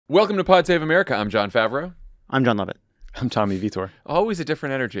Welcome to Pod Save America. I'm Jon Favreau. I'm Jon Lovett. I'm Tommy Vietor. Always a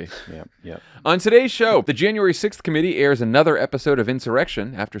different energy. Yep. On today's show, the January 6th committee airs another episode of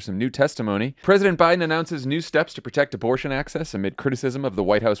Insurrection after some new testimony. President Biden announces new steps to protect abortion access amid criticism of the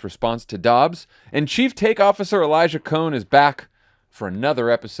White House response to Dobbs. And Chief Take Officer Elijah Cohn is back for another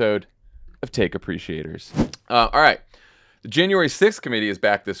episode of Take Appreciators. All right. The January 6th committee is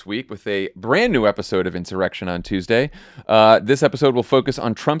back this week with a brand new episode of Insurrection on Tuesday. This episode will focus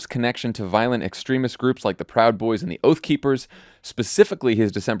on Trump's connection to violent extremist groups like the Proud Boys and the Oath Keepers, specifically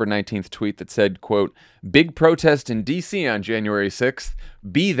his December 19th tweet that said, quote, "Big protest in D.C. on January 6th.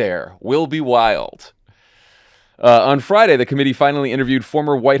 Be there. Will be wild." On Friday, the committee finally interviewed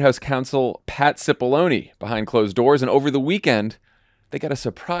former White House counsel Pat Cipollone behind closed doors, and over the weekend, they got a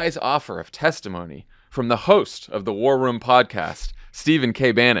surprise offer of testimony from the host of the War Room podcast, Stephen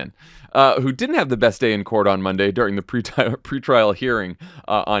K. Bannon, who didn't have the best day in court on Monday during the pretrial hearing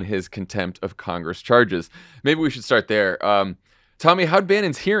on his contempt of Congress charges. Maybe we should start there. Tommy, how'd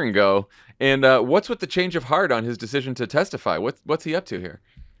Bannon's hearing go? And what's with the change of heart on his decision to testify? What's he up to here?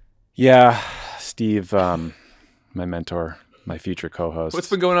 Yeah, Steve, my mentor, my future co-host. What's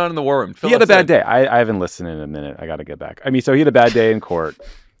been going on in the War Room? He had a bad day. I haven't listened in a minute. I got to get back. So he had a bad day in court.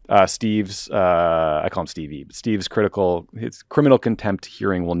 Steve's, I call him Stevie, but Steve's his criminal contempt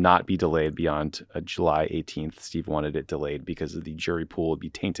hearing will not be delayed beyond July 18th. Steve wanted it delayed because the jury pool would be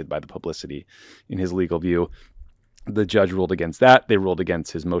tainted by the publicity in his legal view. The judge ruled against that. They ruled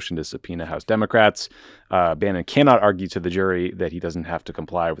against his motion to subpoena House Democrats. Bannon cannot argue to the jury that he doesn't have to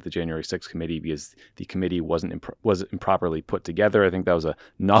comply with the January 6th committee because the committee was improperly put together. I think that was a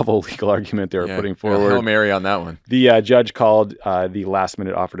novel legal argument they were putting forward. Hail Mary on that one. The judge called the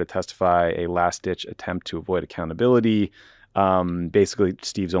last-minute offer to testify a last-ditch attempt to avoid accountability. Basically,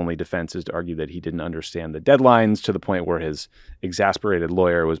 Steve's only defense is to argue that he didn't understand the deadlines, to the point where his exasperated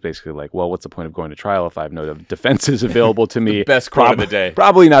lawyer was basically like, well, what's the point of going to trial if I have no defenses available to me? The best quote of the day.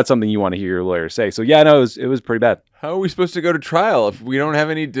 Probably not something you want to hear your lawyer say. So yeah, no, it was pretty bad. How are we supposed to go to trial if we don't have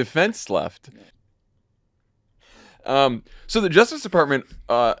any defense left? So the Justice Department...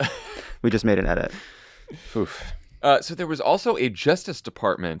 We just made an edit. Oof. So there was also a Justice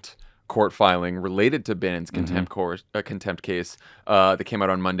Department court filing related to Bannon's contempt case that came out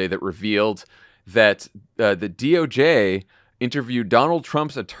on Monday that revealed that the DOJ interviewed Donald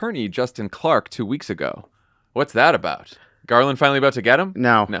Trump's attorney, Justin Clark, 2 weeks ago. What's that about? Garland finally about to get him?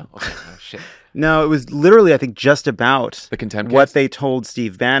 No. Okay. Oh, shit. No, it was literally, I think, just about The contempt what case? they told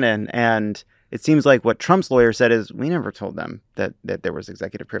Steve Bannon. And it seems like what Trump's lawyer said is, we never told them that there was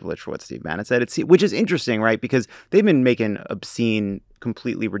executive privilege for what Steve Bannon said. Which is interesting, right? Because they've been making obscene,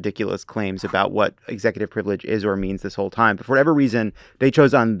 completely ridiculous claims about what executive privilege is or means this whole time. But for whatever reason, they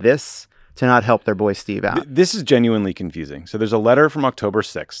chose on this to not help their boy Steve out. This is genuinely confusing. So there's a letter from October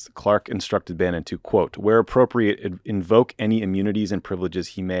 6th. Clark instructed Bannon to, quote, where appropriate, invoke any immunities and privileges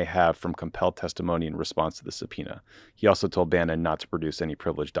he may have from compelled testimony in response to the subpoena. He also told Bannon not to produce any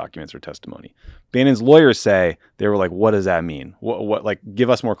privileged documents or testimony. Bannon's lawyers say, they were like, what does that mean? What like, give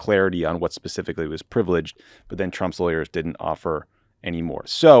us more clarity on what specifically was privileged. But then Trump's lawyers didn't offer anymore.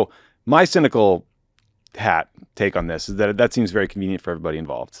 So my cynical take on this is that seems very convenient for everybody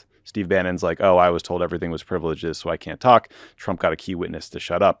involved. Steve Bannon's like, oh, I was told everything was privileges, so I can't talk. Trump got a key witness to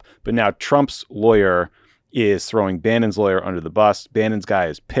shut up. But now Trump's lawyer is throwing Bannon's lawyer under the bus. Bannon's guy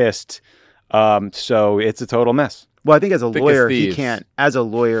is pissed. So it's a total mess. Well, I think as a lawyer, thieves.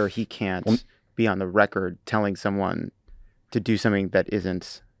 he can't be on the record telling someone to do something that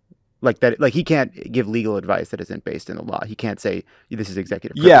isn't like that. Like, he can't give legal advice that isn't based in the law. He can't say this is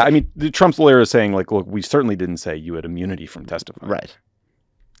executive privilege. Yeah, I mean, Trump's lawyer is saying, like, look, we certainly didn't say you had immunity from testifying. Right.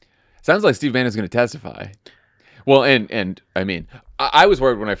 Sounds like Steve Bannon's going to testify. Well, and I mean, I was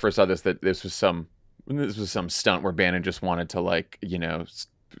worried when I first saw this that this was some stunt where Bannon just wanted to, like,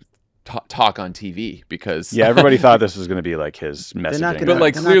 talk on TV because everybody thought this was going to be like his messaging. But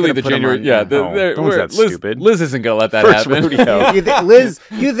like clearly the January, Liz isn't going to let that happen.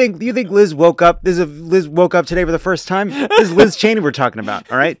 You think Liz woke up? Liz woke up today for the first time. This is Liz Cheney we're talking about.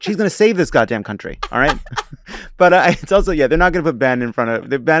 All right, she's going to save this goddamn country. All right, but it's also they're not going to put Bannon in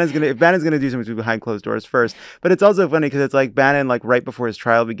front of. Bannon's going to do something behind closed doors first. But it's also funny because it's like Bannon, like right before his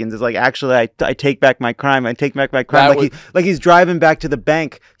trial begins, is like, actually, I take back my crime. I take back my crime. Like he's driving back to the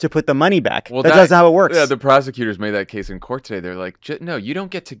bank to put the money back. Well, that's how it works. Yeah, the prosecutors made that case in court today. They're like, no, you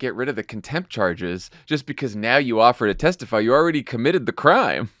don't get to get rid of the contempt charges just because now you offer to testify. You already committed the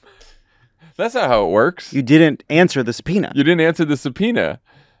crime. That's not how it works. You didn't answer the subpoena.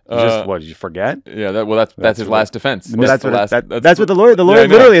 Did you forget? Yeah, that's his last defense. Well, that's what the lawyer Yeah,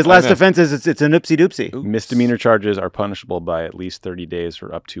 literally his last defense is. It's an oopsie doopsie. Misdemeanor charges are punishable by at least 30 days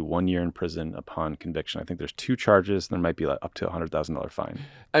or up to 1 year in prison upon conviction. I think there's 2 charges. There might be up to $100,000 fine.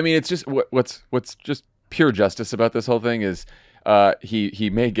 I mean, it's just what's just pure justice about this whole thing is he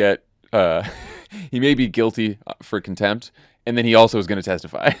may get he may be guilty for contempt. And then he also is going to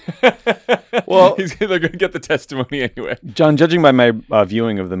testify. Well, they're going to get the testimony anyway. John, judging by my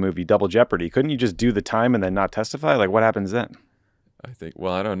viewing of the movie Double Jeopardy, couldn't you just do the time and then not testify? Like, what happens then? I think.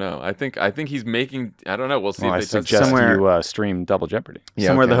 Well, I don't know. I think he's making. I don't know. We'll see. Well, if I suggest you stream Double Jeopardy. Yeah,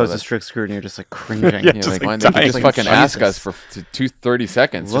 somewhere the host is strict scrutiny, you're just like cringing. Yeah, like, why don't you just fucking ask us for 30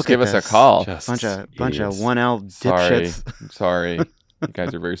 seconds? Just give us a call. Bunch of 1L dipshits. Sorry. You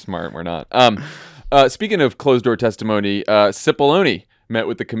guys are very smart. We're not. Speaking of closed-door testimony, Cipollone met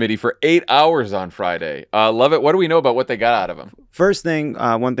with the committee for 8 hours on Friday. Lovett, what do we know about what they got out of him? First thing,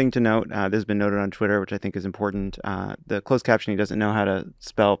 one thing to note, this has been noted on Twitter, which I think is important. The closed captioning doesn't know how to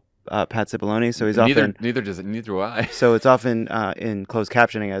spell Pat Cipollone, so he's often... Neither do I. So it's often in closed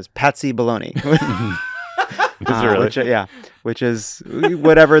captioning as Patsy Baloney. Which is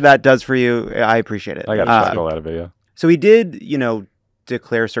whatever that does for you, I appreciate it. I got a chuckle out of it, yeah. So he did,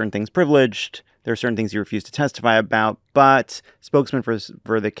 declare certain things privileged. There are certain things he refused to testify about, but spokesman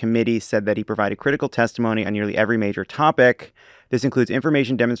for the committee said that he provided critical testimony on nearly every major topic. This includes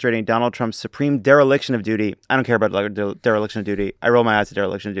information demonstrating Donald Trump's supreme dereliction of duty. I don't care about dereliction of duty. I roll my eyes at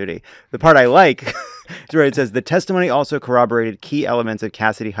dereliction of duty. The part I like is where it says the testimony also corroborated key elements of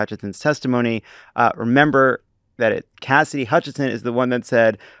Cassidy Hutchinson's testimony. Remember that Cassidy Hutchinson is the one that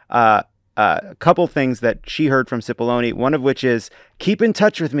said a couple things that she heard from Cipollone, one of which is, keep in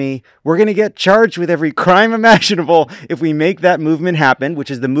touch with me. We're going to get charged with every crime imaginable if we make that movement happen,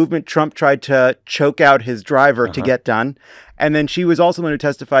 which is the movement Trump tried to choke out his driver to get done. And then she was also the one who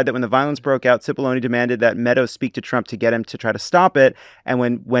testified that when the violence broke out, Cipollone demanded that Meadows speak to Trump to get him to try to stop it. And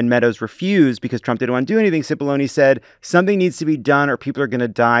when Meadows refused because Trump didn't want to do anything, Cipollone said, something needs to be done or people are going to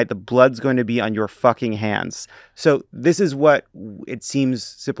die. The blood's going to be on your fucking hands. So this is what it seems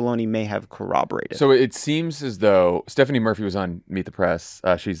Cipollone may have corroborated. So it seems as though Stephanie Murphy was on Meet the Press.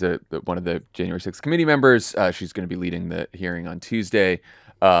 She's one of the January 6th committee members. She's going to be leading the hearing on Tuesday.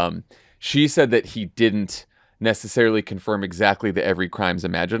 She said that he didn't necessarily confirm exactly the every crime's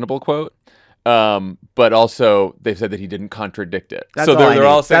imaginable quote. But also they've said that he didn't contradict it. That's so all they're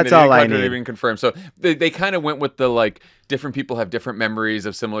all saying That's that he all I didn't need. even confirm. So they kind of went with the different people have different memories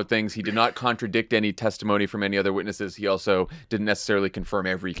of similar things. He did not contradict any testimony from any other witnesses. He also didn't necessarily confirm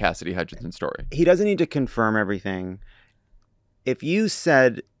every Cassidy Hutchinson story. He doesn't need to confirm everything. If you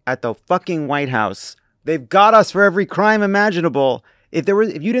said at the fucking White House, they've got us for every crime imaginable. If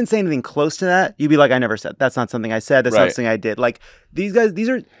you didn't say anything close to that, you'd be like, I never said. That's not something I said. That's not something I did. Like these guys, these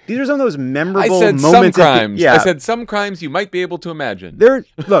are some of those memorable moments. I said some crimes. I said some crimes you might be able to imagine. There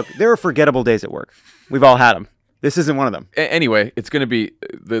are forgettable days at work. We've all had them. This isn't one of them. Anyway, it's going to be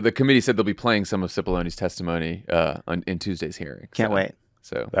the committee said they'll be playing some of Cipollone's testimony in Tuesday's hearing. Can't wait.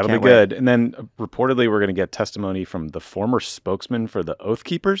 So that'll be good. And then reportedly, we're going to get testimony from the former spokesman for the Oath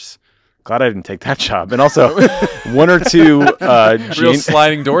Keepers. Glad I didn't take that job. And also, one or two real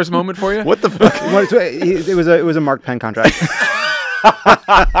sliding doors moment for you. What the fuck? It was a Mark Penn contract.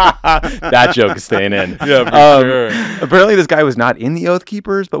 That joke is staying in. Yeah, for sure. Apparently, this guy was not in the Oath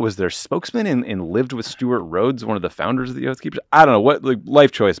Keepers, but was their spokesman and lived with Stuart Rhodes, one of the founders of the Oath Keepers. I don't know what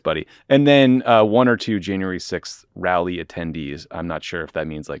life choice, buddy. And then one or two January 6th rally attendees. I'm not sure if that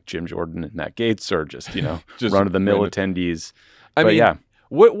means like Jim Jordan and Matt Gaetz or just run of the mill attendees. I mean, yeah.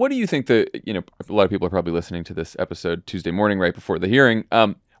 What do you think a lot of people are probably listening to this episode Tuesday morning right before the hearing.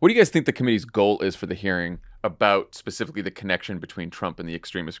 What do you guys think the committee's goal is for the hearing about specifically the connection between Trump and the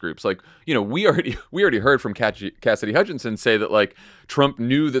extremist groups? Like, we already heard from Cassidy Hutchinson say that like Trump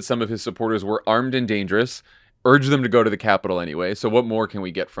knew that some of his supporters were armed and dangerous, urged them to go to the Capitol anyway. So what more can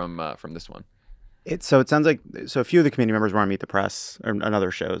we get from this one? It sounds like a few of the committee members were on Meet the Press and other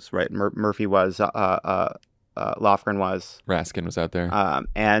shows, right? Murphy was, Lofgren was. Raskin was out there.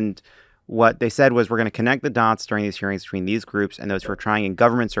 And what they said was we're going to connect the dots during these hearings between these groups and those who are trying in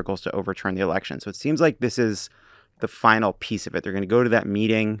government circles to overturn the election. So it seems like this is the final piece of it. They're going to go to that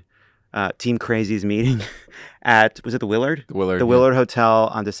meeting, Team Crazy's meeting was it the Willard? The Willard. The Willard Hotel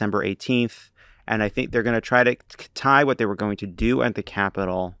on December 18th. And I think they're going to try to tie what they were going to do at the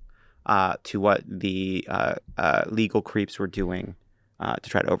Capitol to what the legal creeps were doing to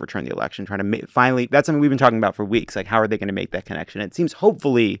try to overturn the election, finally, that's something we've been talking about for weeks. Like, how are they going to make that connection? It seems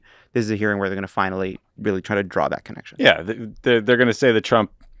hopefully this is a hearing where they're going to finally really try to draw that connection. Yeah, they're going to say that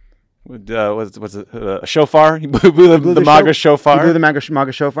Trump Was it a shofar? He blew the MAGA shofar. He blew the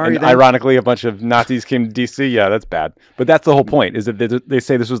MAGA shofar. And ironically, a bunch of Nazis came to D.C. Yeah, that's bad. But that's the whole point, is that they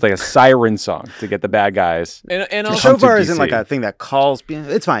say this was like a siren song to get the bad guys. And the shofar isn't like a thing that calls.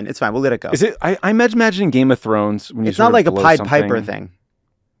 It's fine. It's fine. We'll let it go. Is it? I'm imagining Game of Thrones. When it's not like a Pied Piper thing.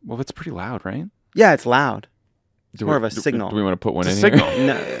 Well, it's pretty loud, right? Yeah, it's loud. It's more of a signal. Do we want to put one in signal.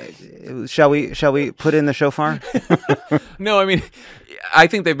 here? No, shall we put in the shofar? No, I mean, I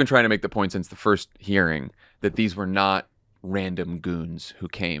think they've been trying to make the point since the first hearing that these were not random goons who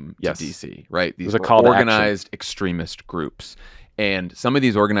came to DC, right? These were organized extremist groups. And some of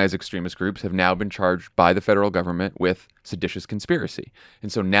these organized extremist groups have now been charged by the federal government with seditious conspiracy.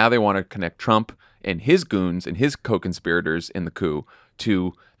 And so now they want to connect Trump and his goons and his co-conspirators in the coup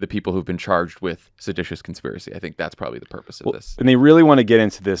to the people who've been charged with seditious conspiracy. I think that's probably the purpose of this. And they really want to get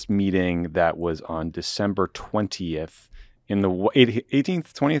into this meeting that was on December 20th in the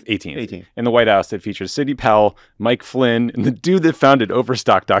 18th, 20th, 18th in the White House that features Sidney Powell, Mike Flynn, and the dude that founded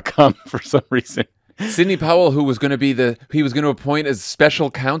Overstock.com for some reason. Sidney Powell, who was going to he was going to appoint as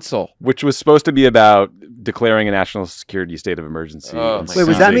special counsel, which was supposed to be about declaring a national security state of emergency. Wait,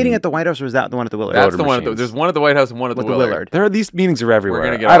 was that meeting at the White House or was that the one at the Willard? That's the one. There's one at the White House and one at the Willard. These meetings are everywhere.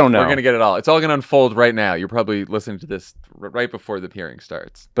 I don't know. We're going to get it all. It's all going to unfold right now. You're probably listening to this right before the hearing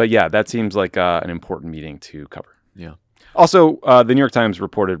starts. But yeah, that seems like an important meeting to cover. Yeah. Also, the New York Times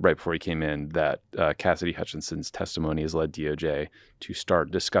reported right before he came in that Cassidy Hutchinson's testimony has led DOJ to start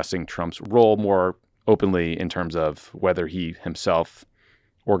discussing Trump's role more openly in terms of whether he himself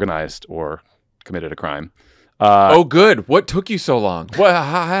organized or committed a crime. Oh, good. What took you so long?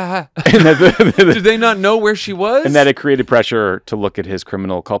 Did they not know where she was? And that it created pressure to look at his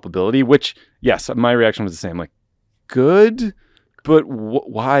criminal culpability, which, yes, my reaction was the same. Like, good, but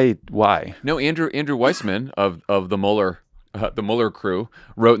why? No, Andrew Weissman of the Mueller crew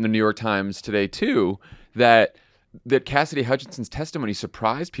wrote in the New York Times today, too, that Cassidy Hutchinson's testimony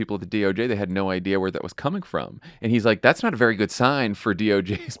surprised people at the DOJ. They had no idea where that was coming from. And he's like, that's not a very good sign for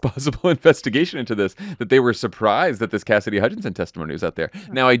DOJ's possible investigation into this, that they were surprised that this Cassidy Hutchinson testimony was out there.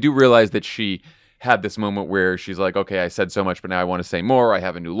 Now, I do realize that she had this moment where she's like, okay, I said so much, but now I want to say more. I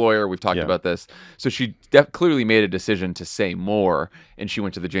have a new lawyer. We've talked about this. So she clearly made a decision to say more, and she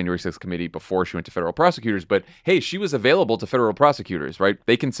went to the January 6th committee before she went to federal prosecutors. But hey, she was available to federal prosecutors, right?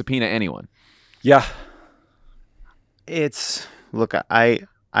 They can subpoena anyone. Yeah. Look, I've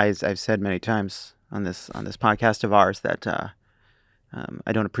said many times on this podcast of ours that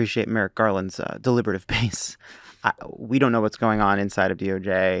I don't appreciate Merrick Garland's deliberative pace. We don't know what's going on inside of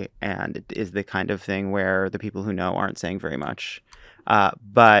DOJ, and it is the kind of thing where the people who know aren't saying very much.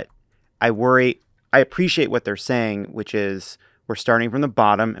 But I appreciate what they're saying, which is we're starting from the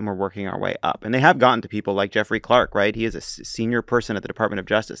bottom and we're working our way up. And they have gotten to people like Jeffrey Clark, right? He is a senior person at the Department of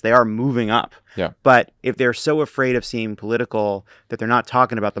Justice. They are moving up. Yeah. But if they're so afraid of seeming political that they're not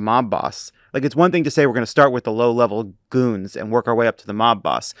talking about the mob boss, like it's one thing to say we're going to start with the low-level goons and work our way up to the mob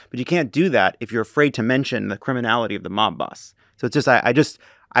boss, but you can't do that if you're afraid to mention the criminality of the mob boss. So it's just I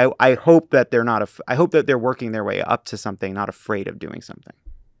hope that they're not. I hope that they're working their way up to something, not afraid of doing something.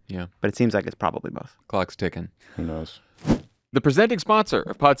 Yeah. But it seems like it's probably both. Clock's ticking. Who knows? The presenting sponsor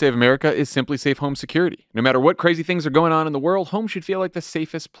of Pod Save America is Simply Safe Home Security. No matter what crazy things are going on in the world, home should feel like the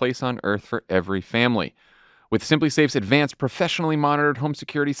safest place on earth for every family. With Simply Safe's advanced, professionally monitored home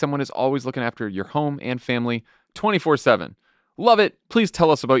security, someone is always looking after your home and family 24/7. Love it. Please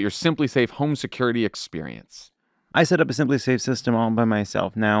tell us about your Simply Safe home security experience. I set up a Simply Safe system all by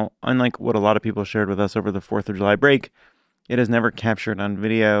myself. Now, unlike what a lot of people shared with us over the 4th of July break, it has never captured on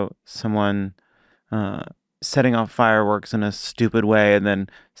video someone setting off fireworks in a stupid way and then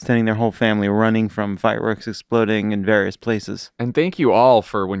sending their whole family running from fireworks exploding in various places. And thank you all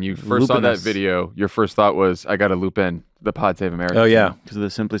for when you first saw that video, your first thought was, I got to loop in the Pod Save America. Oh, yeah. Because of the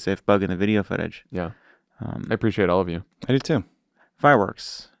Simply Safe bug in the video footage. Yeah. I appreciate all of you. I do too.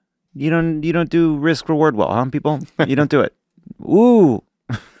 Fireworks. You don't do risk reward well, huh, people? You don't do it. Ooh.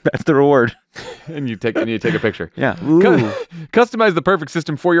 That's the reward. And you take a picture. Yeah. Ooh. Customize the perfect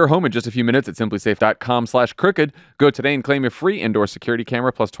system for your home in just a few minutes at simplysafe.com/crooked. Go today and claim a free indoor security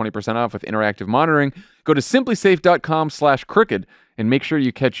camera plus 20% off with interactive monitoring. Go to simplysafe.com/crooked and make sure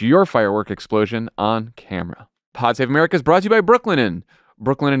you catch your firework explosion on camera. Pod Save America is brought to you by Brooklinen.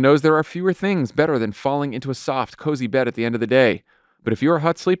 Brooklinen knows there are fewer things better than falling into a soft, cozy bed at the end of the day. But if you're a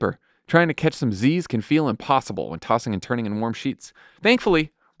hot sleeper, trying to catch some Z's can feel impossible when tossing and turning in warm sheets.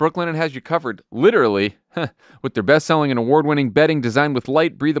 Thankfully, Brooklinen has you covered, literally, with their best-selling and award-winning bedding designed with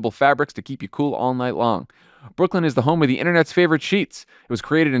light, breathable fabrics to keep you cool all night long. Brooklinen is the home of the internet's favorite sheets. It was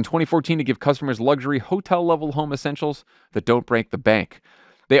created in 2014 to give customers luxury hotel-level home essentials that don't break the bank.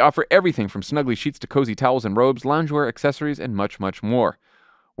 They offer everything from snuggly sheets to cozy towels and robes, loungewear, accessories, and much, much more.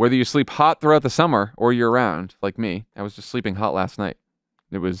 Whether you sleep hot throughout the summer or year-round, like me, I was just sleeping hot last night.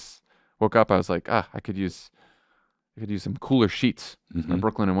 Woke up, I was like, I could use some cooler sheets. My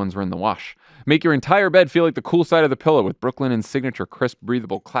Brooklinen ones were in the wash. Make your entire bed feel like the cool side of the pillow with Brooklinen's signature crisp,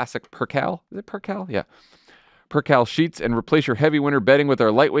 breathable, classic Percale. Is it Percale? Yeah. Percale sheets, and replace your heavy winter bedding with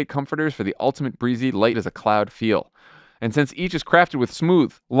our lightweight comforters for the ultimate breezy, light as a cloud feel. And since each is crafted with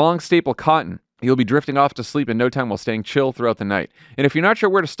smooth, long staple cotton, you'll be drifting off to sleep in no time while staying chill throughout the night. And if you're not sure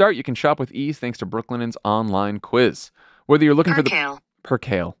where to start, you can shop with ease thanks to Brooklinen's online quiz. Whether you're looking for the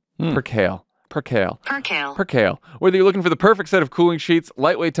Percale. Whether you're looking for the perfect set of cooling sheets,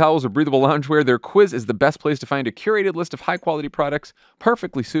 lightweight towels, or breathable loungewear, their quiz is the best place to find a curated list of high-quality products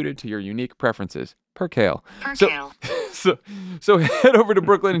perfectly suited to your unique preferences. Percale. So head over to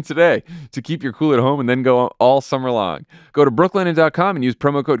Brooklinen today to keep your cool at home and then go all summer long. Go to brooklinen.com and use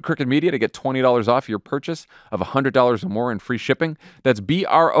promo code CrookedMedia to get $20 off your purchase of $100 or more and free shipping. That's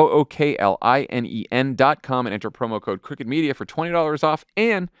BROOKLINEN.com and enter promo code CrookedMedia for $20 off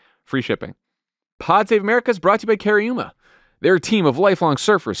and free shipping. Pod Save America is brought to you by Cariuma. They're a team of lifelong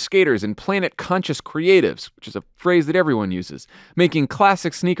surfers, skaters, and planet-conscious creatives, which is a phrase that everyone uses, making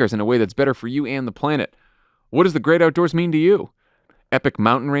classic sneakers in a way that's better for you and the planet. What does the great outdoors mean to you? Epic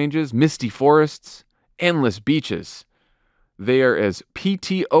mountain ranges, misty forests, endless beaches. They are as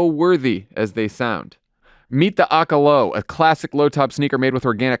PTO-worthy as they sound. Meet the Aka Low, a classic low-top sneaker made with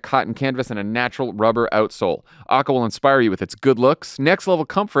organic cotton canvas and a natural rubber outsole. Aka will inspire you with its good looks, next-level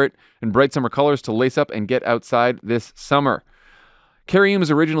comfort, and bright summer colors to lace up and get outside this summer. Carium's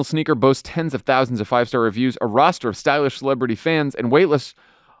original sneaker boasts tens of thousands of five-star reviews, a roster of stylish celebrity fans, and waitlists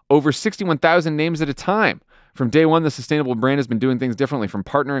over 61,000 names at a time. From day one, the sustainable brand has been doing things differently, from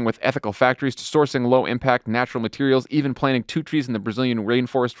partnering with ethical factories to sourcing low-impact natural materials, even planting 2 trees in the Brazilian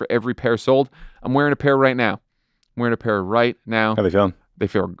rainforest for every pair sold. I'm wearing a pair right now. How are they feeling? They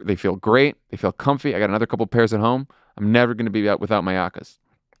feel great. They feel comfy. I got another couple pairs at home. I'm never going to be out without my Akas.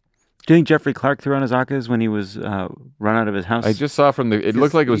 Do you think Jeffrey Clark threw on his Akas when he was run out of his house? I just saw it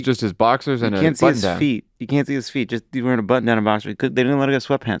looked like it was just his boxers and a button down. You can't see his feet. You can't see his feet. Just he's wearing a button down and boxer. They didn't let him get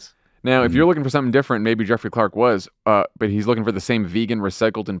sweatpants. Now, if you're looking for something different, maybe Jeffrey Clark was, but he's looking for the same vegan,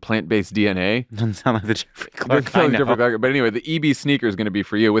 recycled, and plant-based DNA. Doesn't sound like the Jeffrey Clark I know. But anyway, the EB sneaker is going to be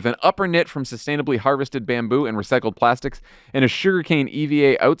for you. With an upper knit from sustainably harvested bamboo and recycled plastics and a sugarcane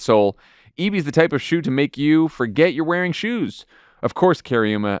EVA outsole, EB is the type of shoe to make you forget you're wearing shoes. Of course,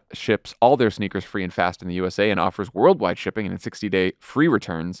 Cariuma ships all their sneakers free and fast in the USA and offers worldwide shipping and 60-day free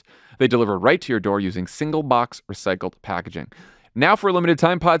returns. They deliver right to your door using single-box recycled packaging. Now, for a limited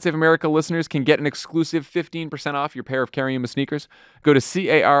time, Pod Save America listeners can get an exclusive 15% off your pair of Cariuma sneakers. Go to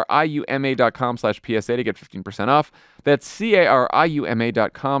cariuma.com/PSA to get 15% off. That's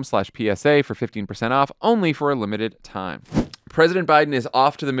cariuma.com/PSA for 15% off, only for a limited time. President Biden is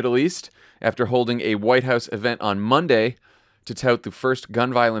off to the Middle East after holding a White House event on Monday to tout the first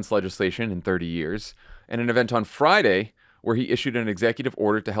gun violence legislation in 30 years, and an event on Friday where he issued an executive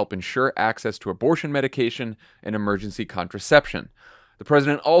order to help ensure access to abortion medication and emergency contraception. The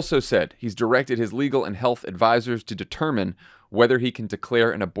president also said he's directed his legal and health advisors to determine whether he can declare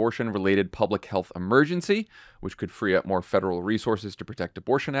an abortion-related public health emergency, which could free up more federal resources to protect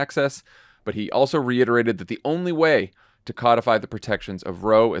abortion access. But he also reiterated that the only way to codify the protections of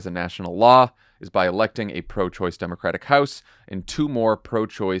Roe as a national law is by electing a pro-choice Democratic House and 2 more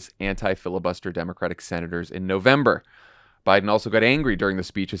pro-choice anti-filibuster Democratic senators in November. Biden also got angry during the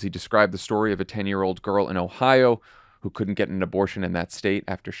speech as he described the story of a 10-year-old girl in Ohio who couldn't get an abortion in that state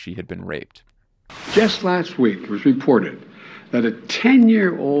after she had been raped. Just last week, it was reported that a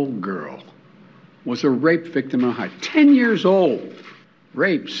 10-year-old girl was a rape victim in Ohio. 10 years old,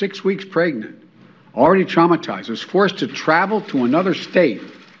 raped, 6 weeks pregnant, already traumatized, was forced to travel to another state.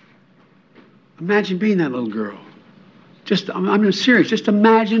 Imagine being that little girl. I'm serious. Just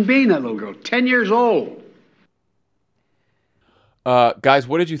imagine being that little girl, 10 years old. Guys,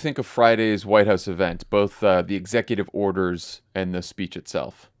 what did you think of Friday's White House event, both the executive orders and the speech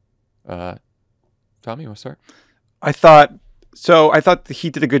itself? Tommy, you want to start? I thought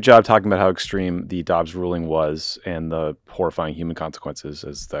he did a good job talking about how extreme the Dobbs ruling was and the horrifying human consequences,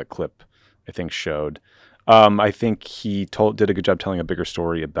 as that clip, I think, showed. I think he did a good job telling a bigger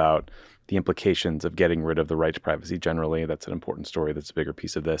story about the implications of getting rid of the right to privacy generally. That's an important story. That's a bigger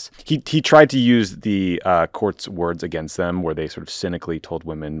piece of this. He tried to use the court's words against them, where they sort of cynically told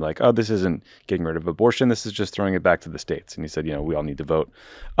women, like, oh, this isn't getting rid of abortion. This is just throwing it back to the states. And he said, we all need to vote.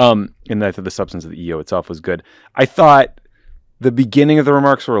 And I thought the substance of the EO itself was good. I thought the beginning of the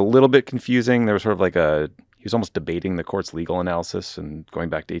remarks were a little bit confusing. There was sort of like a he was almost debating the court's legal analysis and going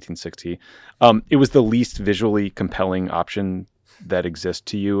back to 1860. It was the least visually compelling option that exists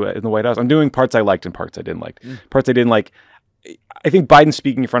to you in the White House. I'm doing parts I liked and parts I didn't like. Parts I didn't like, I think Biden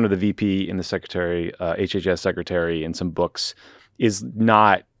speaking in front of the VP and the secretary, HHS secretary, in some books is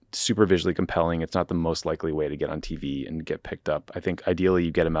not super visually compelling. It's not the most likely way to get on TV and get picked up. I think ideally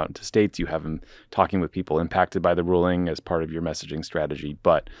you get him out into states, you have him talking with people impacted by the ruling as part of your messaging strategy.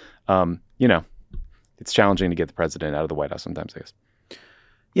 But, it's challenging to get the president out of the White House sometimes, I guess.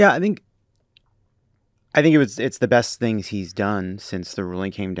 Yeah, I think it's the best things he's done since the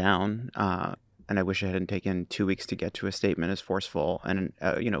ruling came down. And I wish it hadn't taken 2 weeks to get to a statement as forceful and,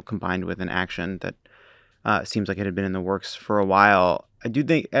 combined with an action that seems like it had been in the works for a while. I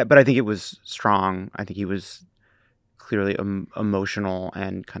think it was strong. I think he was clearly emotional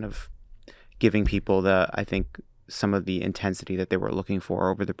and kind of giving people some of the intensity that they were looking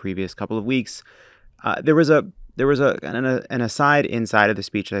for over the previous couple of weeks. There was an aside inside of the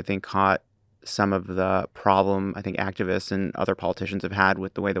speech that I think caught some of the problem I think activists and other politicians have had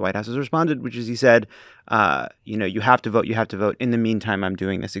with the way the White House has responded, which is he said, you have to vote. In the meantime, I'm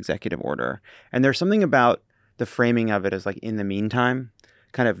doing this executive order. And there's something about the framing of it as like in the meantime,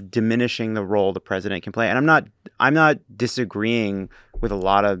 kind of diminishing the role the president can play. And I'm not disagreeing with a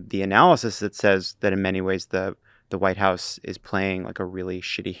lot of the analysis that says that in many ways the White House is playing like a really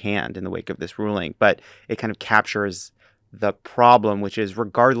shitty hand in the wake of this ruling, but it kind of captures the problem, which is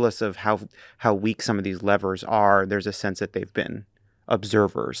regardless of how weak some of these levers are, there's a sense that they've been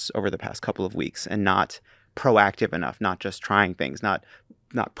observers over the past couple of weeks and not proactive enough, not just trying things, not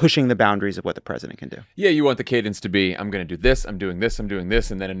pushing the boundaries of what the president can do. Yeah, you want the cadence to be, I'm going to do this, I'm doing this, I'm doing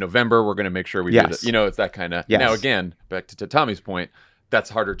this, and then in November, we're going to make sure we do this. It's that kind of... Yes. Now, again, back to Tommy's point, that's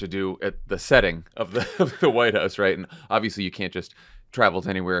harder to do at the setting of the White House, right? And obviously, you can't just travel to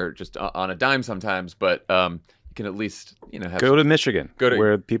anywhere just on a dime sometimes, but... you can at least, go to Michigan,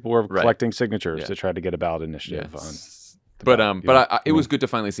 where people were collecting signatures to try to get a ballot initiative on. It was good to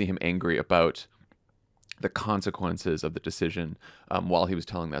finally see him angry about the consequences of the decision while he was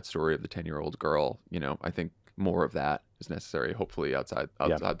telling that story of the 10-year-old girl. I think more of that is necessary, hopefully outside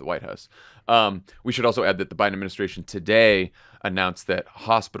the White House. We should also add that the Biden administration today announced that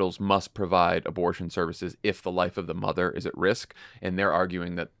hospitals must provide abortion services if the life of the mother is at risk, and they're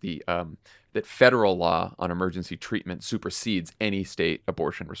arguing that that federal law on emergency treatment supersedes any state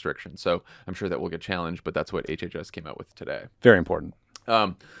abortion restriction. So I'm sure that will get challenged, but that's what HHS came out with today. Very important.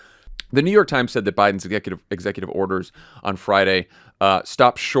 The New York Times said that Biden's executive orders on Friday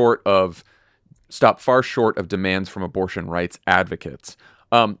stop far short of demands from abortion rights advocates.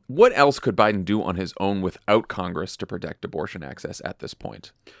 What else could Biden do on his own without Congress to protect abortion access at this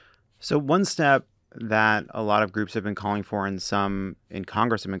point? So one step that a lot of groups have been calling for and some in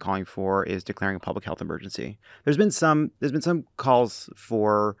Congress have been calling for is declaring a public health emergency. There's been some calls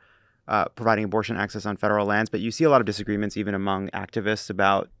for providing abortion access on federal lands, but you see a lot of disagreements even among activists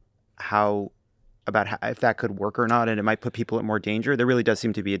about if that could work or not, and it might put people at more danger. There really does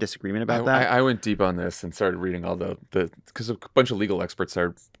seem to be a disagreement about that. I went deep on this and started reading all because a bunch of legal experts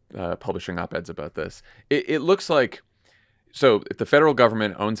are publishing op-eds about this. It looks like, so if the federal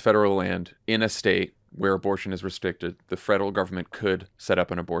government owns federal land in a state where abortion is restricted, the federal government could set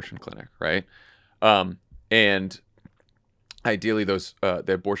up an abortion clinic, right? And ideally, the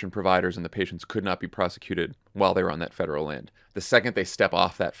abortion providers and the patients could not be prosecuted while they were on that federal land. The second they step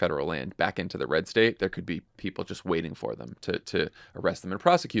off that federal land back into the red state, there could be people just waiting for them to arrest them and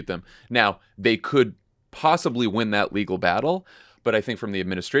prosecute them. Now, they could possibly win that legal battle, but I think from the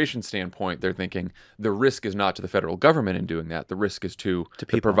administration standpoint, they're thinking the risk is not to the federal government in doing that. The risk is to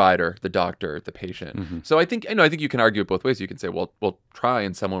the provider, the doctor, the patient. Mm-hmm. So I think you can argue it both ways. You can say, well, we'll try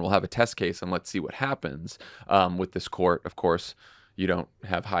and someone will have a test case and let's see what happens. With this court, of course, you don't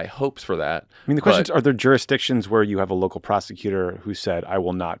have high hopes for that. I mean, the question is, are there jurisdictions where you have a local prosecutor who said, I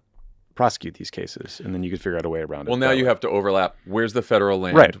will not prosecute these cases, and then you could figure out a way around it? Well, now you have to overlap. Where's the federal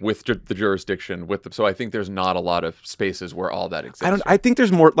land with the jurisdiction? So I think there's not a lot of spaces where all that exists. I think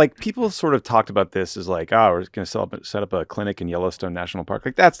there's more, like, people sort of talked about this as like, we're going to set up a clinic in Yellowstone National Park.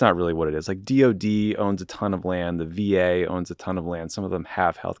 Like, that's not really what it is. Like, DOD owns a ton of land. The VA owns a ton of land. Some of them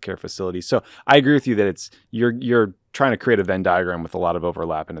have healthcare facilities. So I agree with you that you're trying to create a Venn diagram with a lot of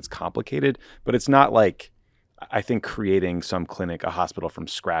overlap, and it's complicated, but it's not like, I think, creating some clinic, a hospital from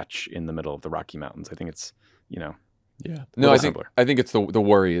scratch in the middle of the Rocky Mountains. I think it's, Yeah. No, I think it's the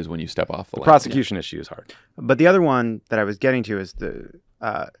worry is when you step off the land. Prosecution issue is hard. But the other one that I was getting to is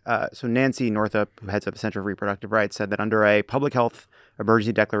so Nancy Northup, who heads up the Center for Reproductive Rights, said that under a public health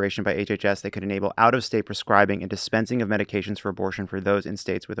emergency declaration by HHS, they could enable out-of-state prescribing and dispensing of medications for abortion for those in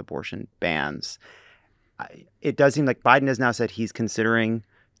states with abortion bans. it does seem like Biden has now said he's considering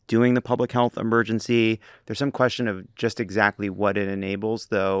doing the public health emergency. There's some question of just exactly what it enables,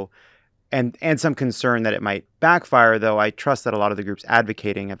 though, and some concern that it might backfire, though. I trust that a lot of the groups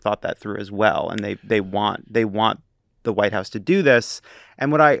advocating have thought that through as well, and they want the White House to do this.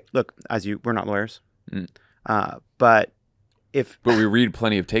 And we're not lawyers, but we read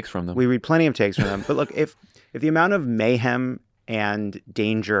plenty of takes from them. We read plenty of takes from them. But look, if the amount of mayhem and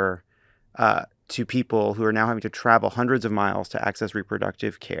danger to people who are now having to travel hundreds of miles to access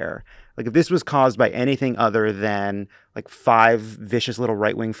reproductive care, like if this was caused by anything other than like 5 vicious little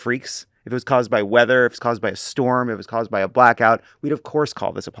right-wing freaks, if it was caused by weather, if it's caused by a storm, if it was caused by a blackout, we'd of course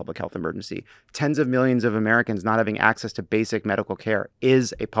call this a public health emergency. Tens of millions of Americans not having access to basic medical care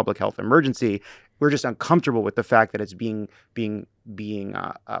is a public health emergency. We're just uncomfortable with the fact that it's being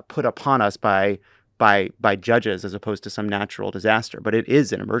put upon us by judges as opposed to some natural disaster. But it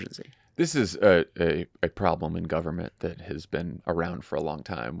is an emergency. This is a problem in government that has been around for a long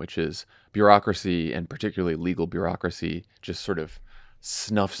time, which is bureaucracy, and particularly legal bureaucracy, just sort of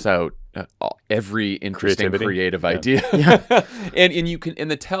snuffs out every interesting creative idea. Yeah. and you can, and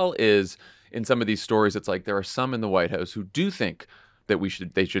the tell is in some of these stories, it's like there are some in the White House who do think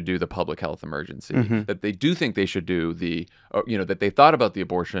that they should do the public health emergency, that they do think they should do that they thought about the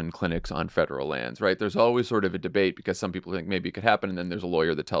abortion clinics on federal lands, right? There's always sort of a debate because some people think maybe it could happen, and then there's a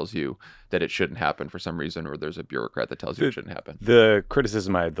lawyer that tells you that it shouldn't happen for some reason, or there's a bureaucrat that tells you it shouldn't happen. The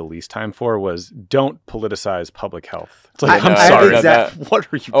criticism I had the least time for was don't politicize public health. It's like, I'm sorry. What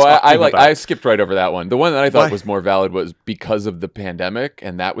are you talking about? I skipped right over that one. The one that I thought was more valid was because of the pandemic,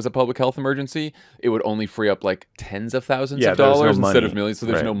 and that was a public health emergency, it would only free up like tens of thousands of dollars instead of millions. So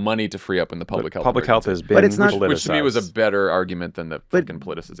there's no money to free up in the public health. Public health has been politicized. Which to me was a better argument than the fucking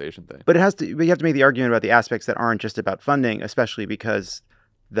politicization thing. But you have to make the argument about the aspects that aren't just about funding, especially because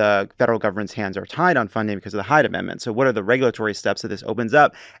the federal government's hands are tied on funding because of the Hyde Amendment. So what are the regulatory steps that this opens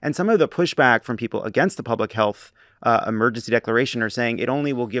up? And some of the pushback from people against the public health emergency declaration are saying it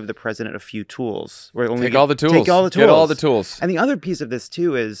only will give the president a few tools. Take all the tools. Take all the tools. Get all the tools. And the other piece of this,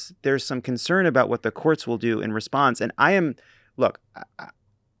 too, is there's some concern about what the courts will do in response. And I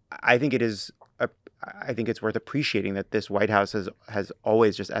think it's worth appreciating that this White House has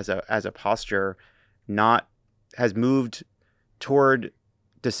always, just as a posture, has moved toward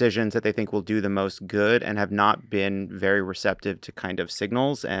decisions that they think will do the most good, and have not been very receptive to kind of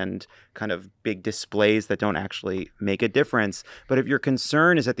signals and kind of big displays that don't actually make a difference. But if your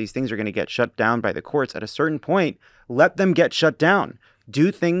concern is that these things are going to get shut down by the courts, at a certain point, let them get shut down.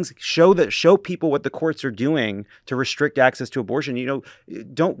 Do things, show people what the courts are doing to restrict access to abortion.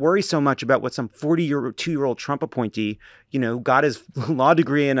 Don't worry so much about what some 42-year-old Trump appointee, got his law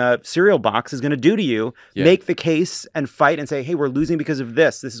degree in a cereal box is going to do to you. Yeah. Make the case and fight and say, hey, we're losing because of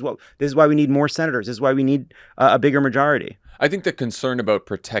this. This is why we need more senators. This is why we need a bigger majority. I think the concern about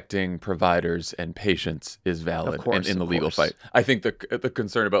protecting providers and patients is valid in the legal fight. I think the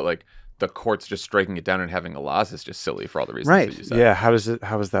concern about the courts just striking it down and having a loss is just silly for all the reasons that you said. Yeah, how does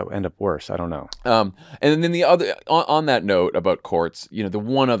that end up worse? I don't know. And then the other, on that note about courts, the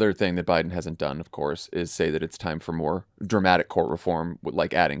one other thing that Biden hasn't done, of course, is say that it's time for more dramatic court reform,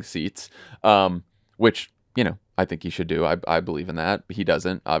 like adding seats, which, I think he should do. I believe in that. He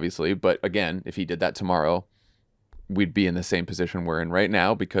doesn't, obviously. But again, if he did that tomorrow, we'd be in the same position we're in right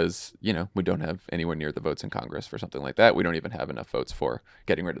now because, we don't have anywhere near the votes in Congress for something like that. We don't even have enough votes for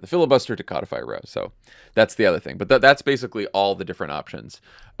getting rid of the filibuster to codify Roe. So that's the other thing. But that's basically all the different options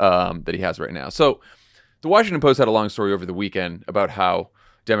that he has right now. So the Washington Post had a long story over the weekend about how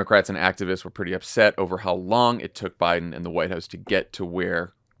Democrats and activists were pretty upset over how long it took Biden and the White House to get to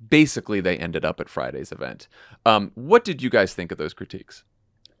where basically they ended up at Friday's event. What did you guys think of those critiques?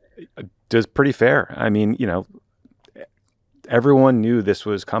 It was pretty fair. I mean, everyone knew this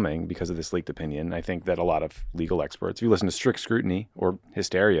was coming because of this leaked opinion. I think that a lot of legal experts, if you listen to Strict Scrutiny or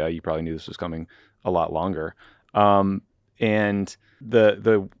Hysteria, you probably knew this was coming a lot longer. And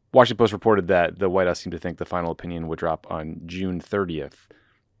the Washington Post reported that the White House seemed to think the final opinion would drop on June 30th,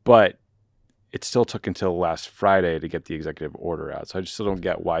 but it still took until last Friday to get the executive order out. So I just still don't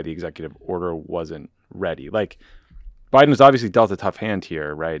get why the executive order wasn't ready. Biden was obviously dealt a tough hand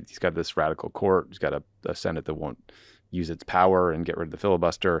here, right? He's got this radical court. He's got a Senate that won't use its power and get rid of the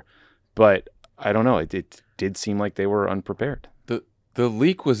filibuster. But I don't know. It did seem like they were unprepared. The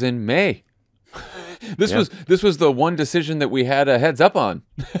leak was in May. This was the one decision that we had a heads up on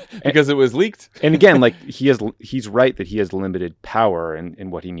because it was leaked. And again, he's right that he has limited power,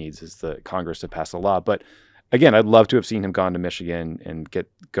 and what he needs is the Congress to pass a law. But again, I'd love to have seen him gone to Michigan and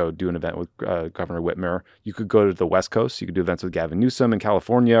go do an event with Governor Whitmer. You could go to the West Coast. You could do events with Gavin Newsom in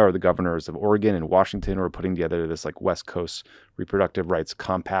California, or the governors of Oregon and Washington, who are putting together this like West Coast reproductive rights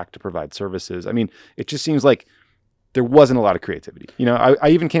compact to provide services. I mean, it just seems like there wasn't a lot of creativity. You know, I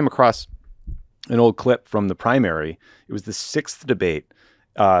even came across an old clip from the primary. It was the 6th debate.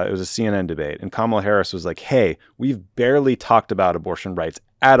 It was a CNN debate, and Kamala Harris was like, hey, we've barely talked about abortion rights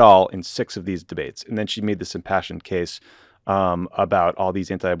at all in 6 of these debates. And then she made this impassioned case about all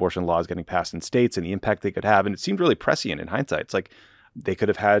these anti-abortion laws getting passed in states and the impact they could have. And it seemed really prescient in hindsight. It's like they could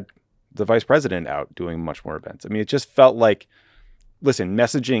have had the vice president out doing much more events. I mean, it just felt like, listen,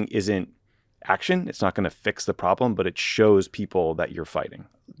 messaging isn't action. It's not going to fix the problem, but it shows people that you're fighting.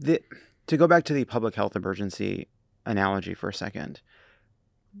 To go back to the public health emergency analogy for a second,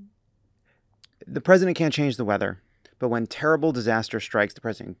 the president can't change the weather, but when terrible disaster strikes, the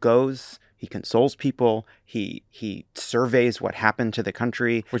president goes, he consoles people, he surveys what happened to the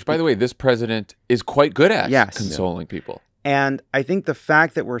country. Which, by the way, this president is quite good at consoling people. And I think the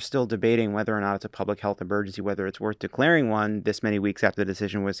fact that we're still debating whether or not it's a public health emergency, whether it's worth declaring one this many weeks after the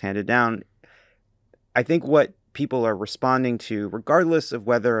decision was handed down, I think what people are responding to, regardless of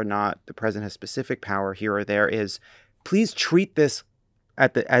whether or not the president has specific power here or there, is please treat this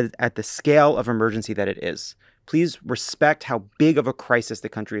at the scale of emergency that it is. Please respect how big of a crisis the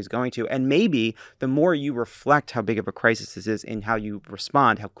country is going to. And maybe the more you reflect how big of a crisis this is in how you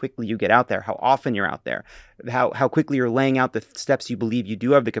respond, how quickly you get out there, how often you're out there, how quickly you're laying out the steps you believe you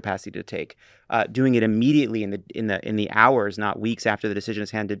do have the capacity to take, doing it immediately in the hours, not weeks after the decision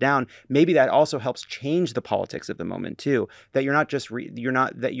is handed down. Maybe that also helps change the politics of the moment too. That you're not just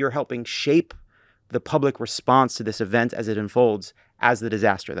that you're helping shape the public response to this event as it unfolds as the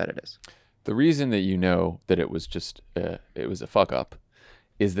disaster that it is. The reason that you know that it was just it was a fuck up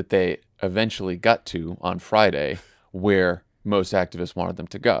is that they eventually got to on Friday where most activists wanted them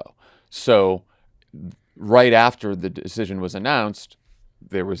to go. So right after the decision was announced,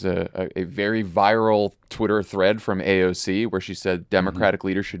 there was a very viral Twitter thread from AOC where she said Democratic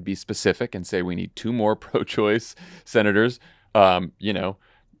leaders should be specific and say we need 2 more pro-choice senators.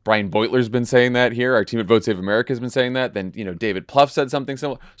 Brian Beutler's been saying that here. Our team at Vote Save America has been saying that. Then, David Plouffe said something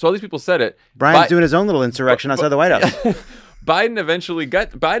similar. So all these people said it. Brian's doing his own little insurrection outside the White House. Biden eventually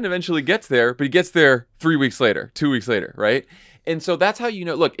gets there, but he gets there 3 weeks later, 2 weeks later, right? And so that's how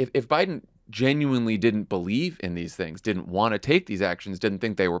look, if Biden genuinely didn't believe in these things, didn't want to take these actions, didn't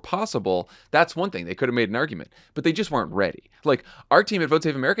think they were possible, that's one thing. They could have made an argument, but they just weren't ready. Like our team at Vote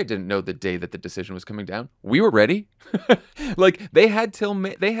Save America didn't know the day that the decision was coming down. We were ready. They had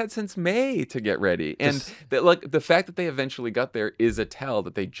since May to get ready. And the fact that they eventually got there is a tell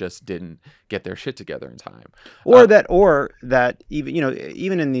that they just didn't get their shit together in time. Or that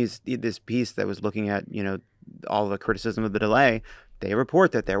even in this piece that was looking at, all the criticism of the delay, they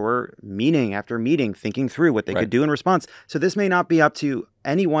report that there were meeting after meeting thinking through what they could do in response. So this may not be up to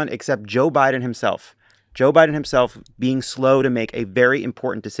anyone except Joe Biden himself. Joe Biden himself being slow to make a very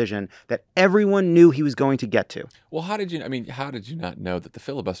important decision that everyone knew he was going to get to. Well, how did you not know that the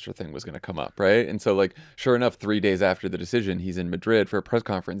filibuster thing was going to come up, right? And so, sure enough, 3 days after the decision, he's in Madrid for a press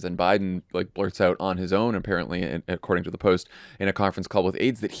conference, and Biden, blurts out on his own, apparently, and according to the Post, in a conference call with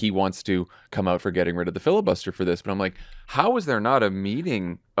aides that he wants to come out for getting rid of the filibuster for this. But I'm like, how is there not a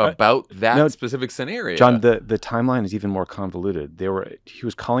meeting about that specific scenario? John, the timeline is even more convoluted. He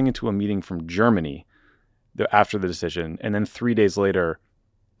was calling into a meeting from Germany after the decision, and then 3 days later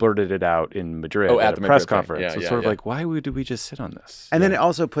blurted it out in Madrid at a press conference. Yeah, so it's like, why do we just sit on this? And then it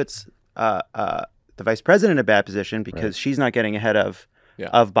also puts the vice president in a bad position because she's not getting ahead of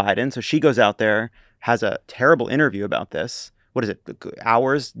Biden. So she goes out there, has a terrible interview about this. What is it?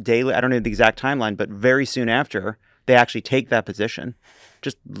 Hours, daily? I don't know the exact timeline, but very soon after they actually take that position.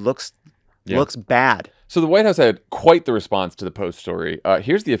 Just looks bad. So the White House had quite the response to the Post story.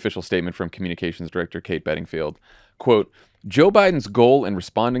 Here's the official statement from Communications Director Kate Bedingfield. Quote, Joe Biden's goal in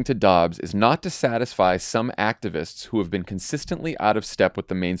responding to Dobbs is not to satisfy some activists who have been consistently out of step with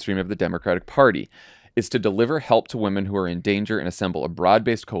the mainstream of the Democratic Party. It's to deliver help to women who are in danger and assemble a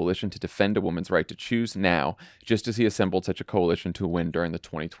broad-based coalition to defend a woman's right to choose now, just as he assembled such a coalition to win during the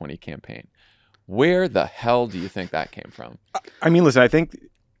 2020 campaign. Where the hell do you think that came from? I mean, listen, I think,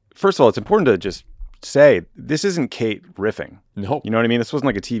 first of all, it's important to just say this isn't Kate riffing. No. You know what I mean? This wasn't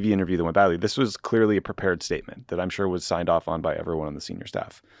like a TV interview that went badly. This was clearly a prepared statement that I'm sure was signed off on by everyone on the senior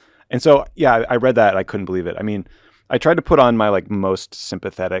staff. And so, yeah, I read that and I couldn't believe it. I mean, I tried to put on my most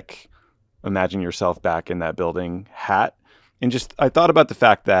sympathetic, imagine yourself back in that building hat. And just, I thought about the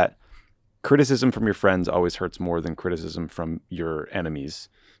fact that criticism from your friends always hurts more than criticism from your enemies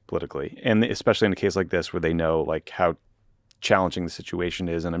politically. And especially in a case like this where they know like how challenging the situation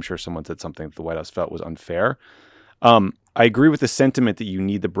is. And I'm sure someone said something that the White House felt was unfair. I agree with the sentiment that you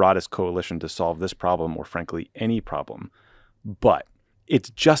need the broadest coalition to solve this problem or frankly, any problem. But it's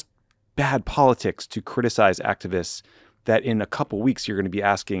just bad politics to criticize activists that in a couple weeks you're going to be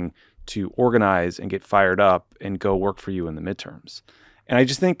asking to organize and get fired up and go work for you in the midterms. And I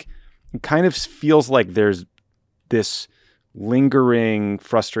just think it kind of feels like there's this lingering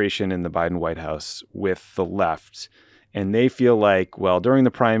frustration in the Biden White House with the left. And they feel like, well, during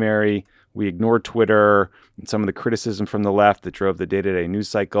the primary, we ignored Twitter and some of the criticism from the left that drove the day-to-day news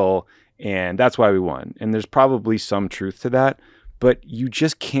cycle. And that's why we won. And there's probably some truth to that. But you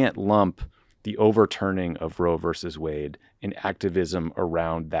just can't lump the overturning of Roe versus Wade and activism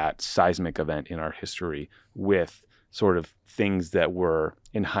around that seismic event in our history with sort of things that were,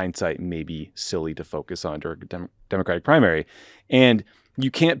 in hindsight, maybe silly to focus on during a Democratic primary. And you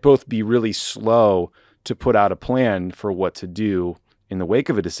can't both be really slow to put out a plan for what to do in the wake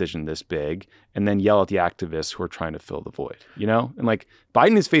of a decision this big and then yell at the activists who are trying to fill the void, you know? And like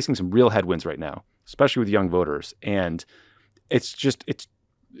Biden is facing some real headwinds right now, especially with young voters. And it's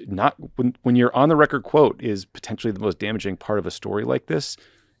not when your on the record quote is potentially the most damaging part of a story like this,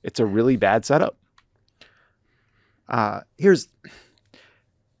 it's a really bad setup. There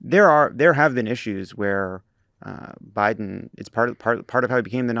have been issues where Biden, it's part of how he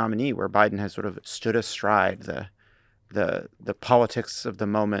became the nominee, where Biden has sort of stood astride the politics of the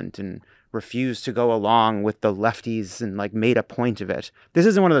moment and refused to go along with the lefties and like made a point of it. This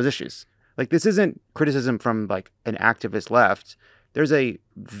isn't one of those issues. Like this isn't criticism from like an activist left. There's a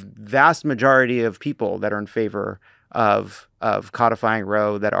vast majority of people that are in favor of codifying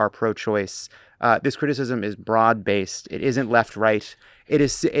Roe that are pro-choice. This criticism is broad-based. It isn't left-right. It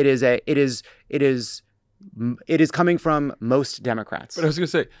is coming from most Democrats. But I was going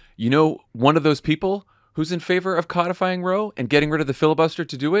to say, you know, one of those people who's in favor of codifying Roe and getting rid of the filibuster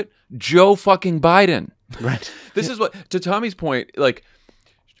to do it, Joe fucking Biden. Right. This is what, to Tommy's point, like.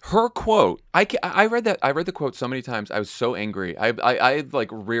 Her quote, I read the quote so many times. I was so angry. I've like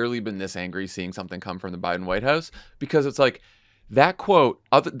rarely been this angry seeing something come from the Biden White House, because it's like that quote,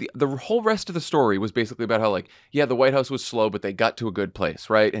 the whole rest of the story was basically about how like, yeah, the White House was slow, but they got to a good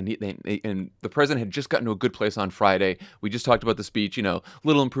place, right? And and the president had just gotten to a good place on Friday. We just talked about the speech, you know,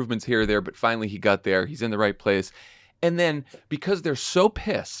 little improvements here or there, but finally he got there. He's in the right place. And then because they're so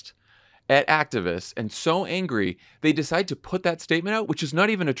pissed at activists and so angry, they decide to put that statement out, which is not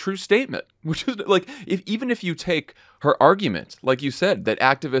even a true statement, which is like, even if you take her argument, like you said, that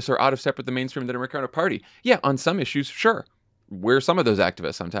activists are out of step with the mainstream of the Democratic Party. Yeah, on some issues, sure. We're some of those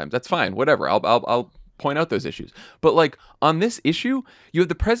activists sometimes. That's fine. Whatever. I'll point out those issues. But like on this issue, you have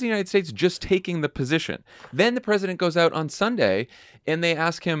the president of the United States just taking the position. Then the president goes out on Sunday and they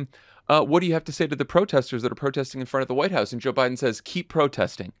ask him, what do you have to say to the protesters that are protesting in front of the White House? And Joe Biden says, keep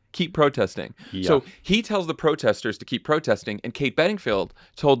protesting, keep protesting. Yeah. So he tells the protesters to keep protesting. And Kate Bedingfield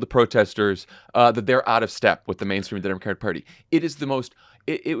told the protesters that they're out of step with the mainstream of the Democratic Party. It is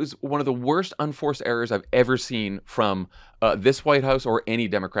it was one of the worst unforced errors I've ever seen from this White House or any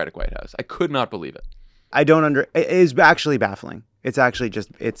Democratic White House. I could not believe it. It is actually baffling. It's actually just,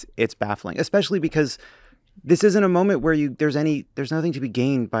 it's baffling, especially because this isn't a moment where there's nothing to be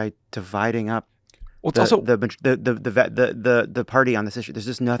gained by dividing up the party on this issue. There's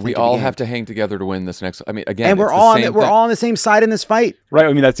just nothing. We all have to hang together to win this next. I mean, again, and we're all on the same side in this fight, right?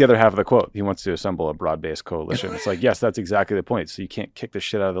 I mean, that's the other half of the quote. He wants to assemble a broad-based coalition. It's like, yes, that's exactly the point. So you can't kick the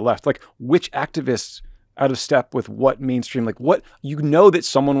shit out of the left. Like, which activists out of step with what mainstream? Like, what, you know that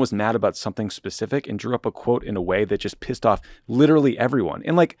someone was mad about something specific and drew up a quote in a way that just pissed off literally everyone.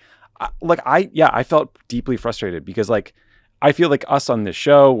 And I felt deeply frustrated because like I feel like us on this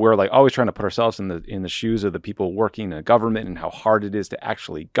show, we're like always trying to put ourselves in the shoes of the people working in a government and how hard it is to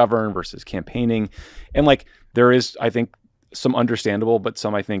actually govern versus campaigning. And like there is, I think, some understandable, but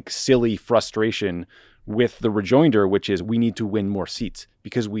some I think silly frustration with the rejoinder, which is we need to win more seats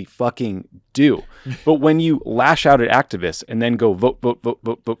because we fucking do. But when you lash out at activists and then go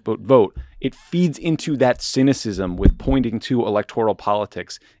vote, it feeds into that cynicism with pointing to electoral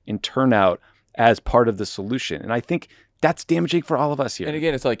politics and turnout as part of the solution. And I think that's damaging for all of us here. And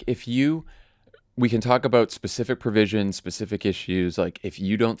again, it's like we can talk about specific provisions, specific issues. Like if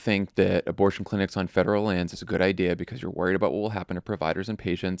you don't think that abortion clinics on federal lands is a good idea because you're worried about what will happen to providers and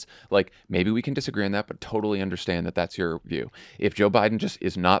patients, like maybe we can disagree on that, but totally understand that that's your view. If Joe Biden just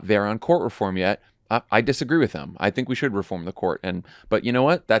is not there on court reform yet, I disagree with him. I think we should reform the court. But you know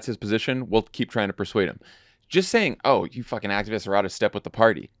what? That's his position. We'll keep trying to persuade him. just saying, oh, you fucking activists are out of step with the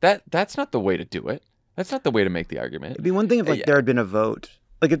party. That's not the way to do it. That's not the way to make the argument. It'd be one thing if there had been a vote.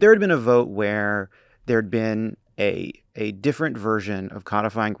 Like if there had been a vote where there'd been a different version of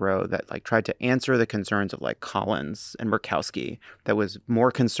codifying Roe that like tried to answer the concerns of like Collins and Murkowski, that was more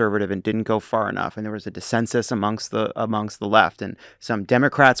conservative and didn't go far enough, and there was a dissensus amongst the left, and some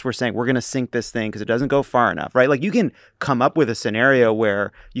Democrats were saying we're going to sink this thing because it doesn't go far enough, right? Like you can come up with a scenario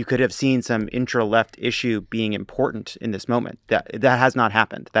where you could have seen some intra-left issue being important in this moment. That has not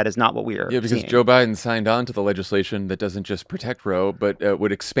happened. That is not what we are because seeing. Joe Biden signed on to the legislation that doesn't just protect Roe, but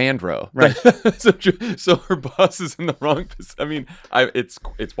would expand Roe. Right. so her boss is in the wrong position. I mean, it's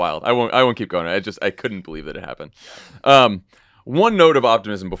wild. I won't keep going. I couldn't believe that it happened. One note of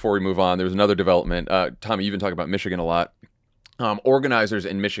optimism before we move on. There was another development. Tommy, you've been talking about Michigan a lot. Organizers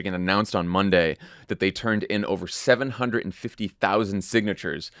in Michigan announced on Monday that they turned in over 750,000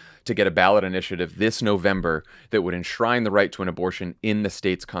 signatures to get a ballot initiative this November that would enshrine the right to an abortion in the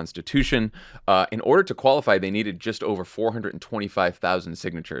state's constitution. In order to qualify, they needed just over 425,000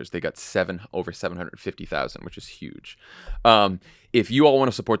 signatures. They got over 750,000, which is huge. If you all want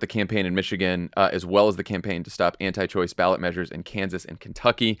to support the campaign in Michigan, as well as the campaign to stop anti-choice ballot measures in Kansas and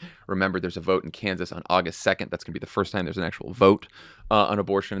Kentucky, remember there's a vote in Kansas on August 2nd. That's going to be the first time there's an actual vote on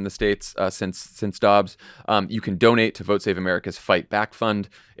abortion in the states since Dobbs. You can donate to Vote Save America's Fight Back Fund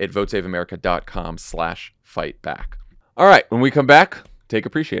at votesaveamerica.com/fightback. All right, when we come back, Take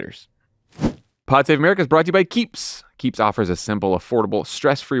Appreciators. Pod Save America is brought to you by Keeps. Keeps offers a simple, affordable,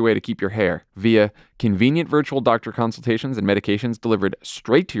 stress-free way to keep your hair via convenient virtual doctor consultations and medications delivered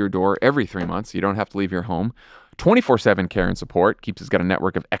straight to your door every 3 months. You don't have to leave your home. 24/7 care and support. Keeps has got a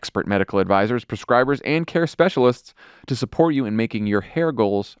network of expert medical advisors, prescribers, and care specialists to support you in making your hair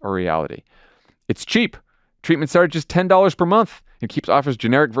goals a reality. It's cheap. Treatments start at just $10 per month. And Keeps offers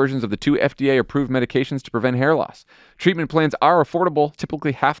generic versions of the 2 FDA-approved medications to prevent hair loss. Treatment plans are affordable,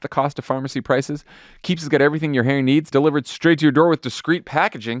 typically half the cost of pharmacy prices. Keeps has got everything your hair needs delivered straight to your door with discreet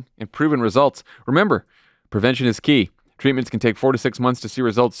packaging and proven results. Remember, prevention is key. Treatments can take 4 to 6 months to see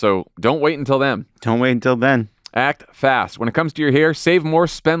results, so don't wait until then. Don't wait until then. Act fast. When it comes to your hair, save more,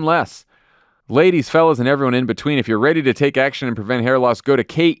 spend less. Ladies, fellas, and everyone in between, if you're ready to take action and prevent hair loss, go to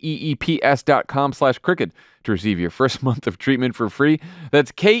keeps.com/crooked to receive your first month of treatment for free.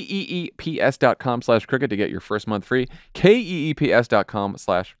 That's keeps.com/crooked to get your first month free.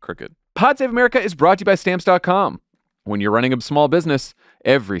 keeps.com/crooked. Pod Save America is brought to you by Stamps.com. When you're running a small business,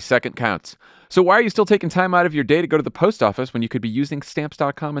 every second counts. So why are you still taking time out of your day to go to the post office when you could be using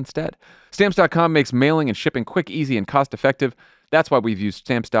Stamps.com instead? Stamps.com makes mailing and shipping quick, easy, and cost-effective. That's why we've used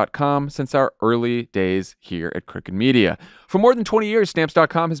Stamps.com since our early days here at Crooked Media. For more than 20 years,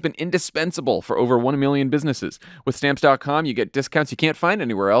 Stamps.com has been indispensable for over 1 million businesses. With Stamps.com, you get discounts you can't find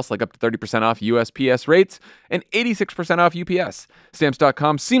anywhere else, like up to 30% off USPS rates and 86% off UPS.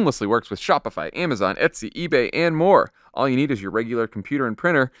 Stamps.com seamlessly works with Shopify, Amazon, Etsy, eBay, and more. All you need is your regular computer and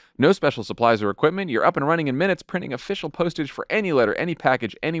printer. No special supplies or equipment. You're up and running in minutes, printing official postage for any letter, any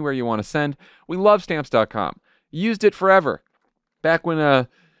package, anywhere you want to send. We love Stamps.com. Used it forever. Back when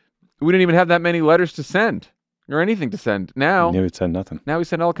we didn't even have that many letters to send or anything to send. Now You would send nothing. we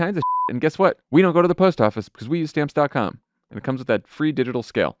send all kinds of shit. And guess what? We don't go to the post office because we use Stamps.com. And it comes with that free digital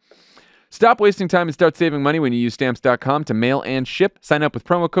scale. Stop wasting time and start saving money when you use Stamps.com to mail and ship. Sign up with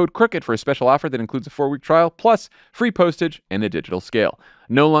promo code CROOKED for a special offer that includes a 4-week trial, plus free postage and a digital scale.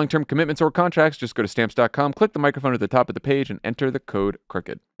 No long-term commitments or contracts. Just go to Stamps.com, click the microphone at the top of the page, and enter the code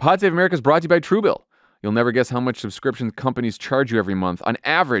CROOKED. Pod Save America is brought to you by Truebill. You'll never guess how much subscription companies charge you every month. On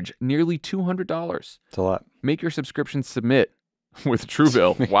average, nearly $200. It's a lot. Make your subscription submit with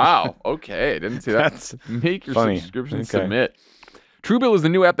Truebill. Wow. Okay. Didn't see that. That's Make your funny. subscription Okay. submit. Truebill is the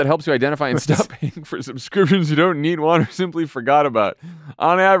new app that helps you identify and stop paying for subscriptions you don't need, want, or simply forgot about.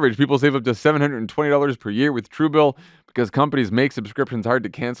 On average, people save up to $720 per year with Truebill. Because companies make subscriptions hard to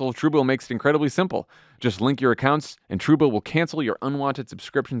cancel, Truebill makes it incredibly simple. Just link your accounts, and Truebill will cancel your unwanted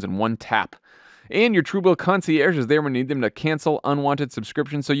subscriptions in one tap. And your Truebill concierge is there when you need them to cancel unwanted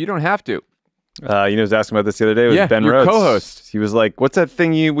subscriptions, so you don't have to. I was asking about this the other day with Ben your Rhodes. co-host. He was like, what's that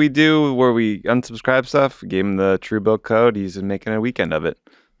thing we do where we unsubscribe stuff? Gave him the Truebill code. He's making a weekend of it.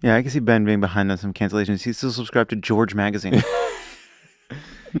 Yeah, I can see Ben being behind on some cancellations. He's still subscribed to George Magazine.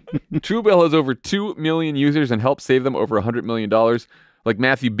 Truebill has over 2 million users and helped save them over $100 million, like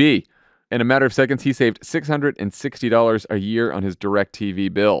Matthew B. In a matter of seconds, he saved $660 a year on his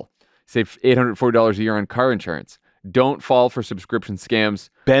DirecTV bill. Saved $840 a year on car insurance. Don't fall for subscription scams.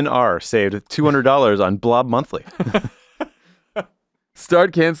 Ben R. saved $200 on Blob Monthly.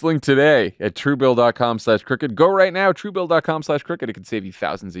 Start canceling today at truebill.com/crooked. Go right now, truebill.com/crooked. It can save you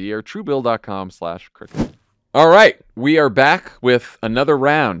thousands a year. Truebill.com/crooked. All right, we are back with another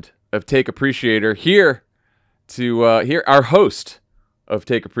round of Take Appreciator. Here our host of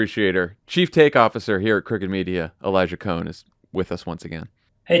Take Appreciator, Chief Take Officer here at Crooked Media, Elijah Cohn, is with us once again.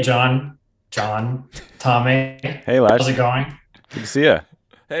 Hey, John, Tommy. Hey, Elijah. How's it going? Good to see you.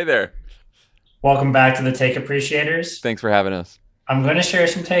 Hey there. Welcome back to the Take Appreciators. Thanks for having us. I'm going to share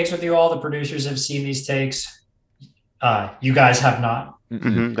some takes with you all. The producers have seen these takes. You guys have not.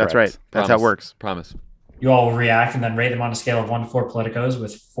 Mm-hmm, that's right. That's how it works. Promise. You all will react and then rate them on a scale of 1 to 4 politicos,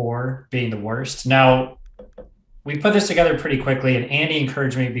 with 4 being the worst. Now, we put this together pretty quickly, and Andy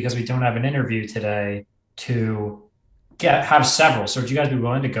encouraged me, because we don't have an interview today, to have several. So would you guys be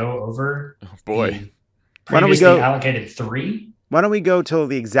willing to go over? Oh, boy. Why don't we go allocated 3? Why don't we go till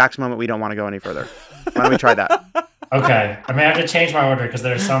the exact moment we don't want to go any further? Why don't we try that? Okay. I may have to change my order because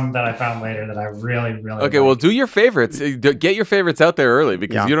there's some that I found later that I really Okay, like. well, do your favorites. Get your favorites out there early,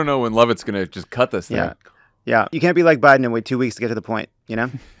 because you don't know when Lovett's going to just cut this thing. Yeah. You can't be like Biden and wait 2 weeks to get to the point, you know?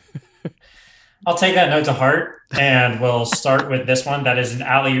 I'll take that note to heart, and we'll start with this one. That is an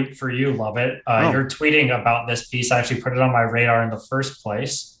alley-oop for you, Lovett. You're tweeting about this piece. I actually put it on my radar in the first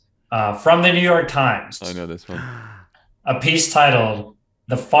place. From the New York Times. I know this one. A piece titled,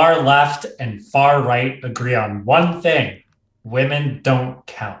 "The Far Left and Far Right Agree on One Thing: Women Don't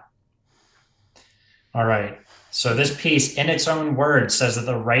Count." All right. So this piece, in its own words, says that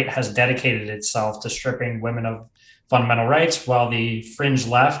the right has dedicated itself to stripping women of fundamental rights, while the fringe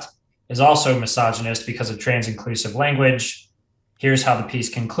left is also misogynist because of trans-inclusive language. Here's how the piece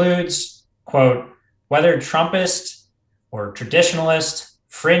concludes, quote, "Whether Trumpist or traditionalist,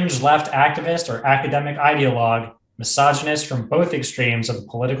 fringe left activist or academic ideologue, misogynists from both extremes of the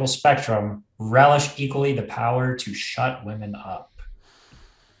political spectrum relish equally the power to shut women up."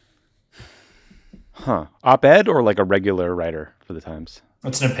 Huh. Op-ed or like a regular writer for the Times?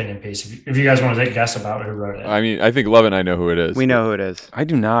 It's an opinion piece. If you guys want to take a guess about who wrote it. I mean, I think Lovett and I know who it is. We know who it is. I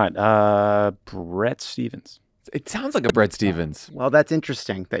do not. Brett Stevens. It sounds like a Brett Stevens. Well, that's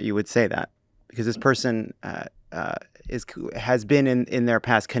interesting that you would say that, because this person has been in their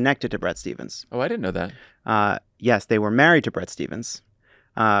past connected to Brett Stevens. Oh, I didn't know that. Yes, they were married to Brett Stevens.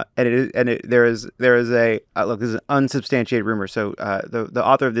 There is a look. This is an unsubstantiated rumor. So the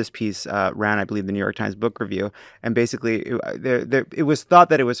author of this piece ran, I believe, the New York Times Book Review, and basically it was thought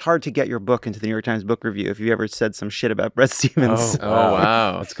that it was hard to get your book into the New York Times Book Review if you ever said some shit about Brett Stevens. Oh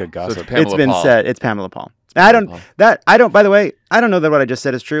wow, That's good So gossip. Pamela It's been Paul. said. It's Pamela Paul. By the way, I don't know that what I just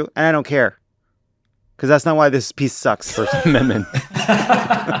said is true, and I don't care, because that's not why this piece sucks. First Amendment.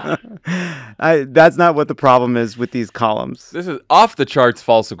 That's not what the problem is with these columns. This is off the charts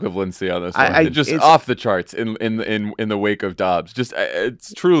false equivalency on this one. It's it's off the charts in the wake of Dobbs. Just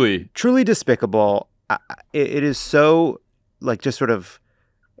it's truly despicable. It is so just sort of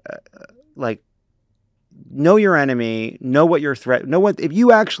know your enemy, know what your threat, know what if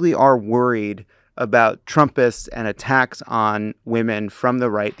you actually are worried about Trumpists and attacks on women from the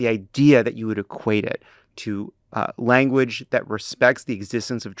right, the idea that you would equate it to language that respects the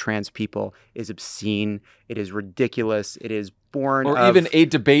existence of trans people is obscene. It is ridiculous. It is born or of, even a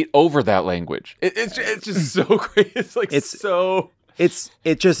debate over that language. It's just so great. It's like It's- so. it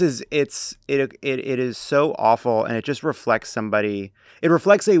is so awful, and it just reflects somebody. It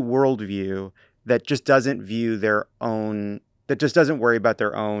reflects a worldview that just doesn't view their own. That just doesn't worry about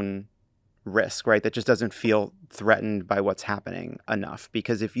their own risk, right? That just doesn't feel threatened by what's happening enough.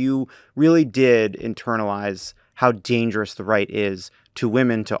 Because if you really did internalize how dangerous the right is to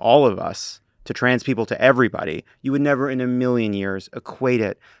women, to all of us, to trans people, to everybody, you would never in a million years equate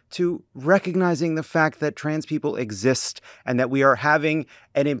it to recognizing the fact that trans people exist and that we are having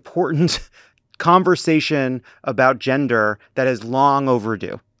an important conversation about gender that is long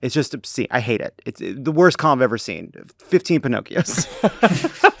overdue. It's just obscene. I hate it. It's the worst column I've ever seen. 15 Pinocchios.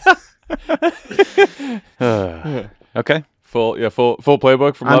 Okay. Full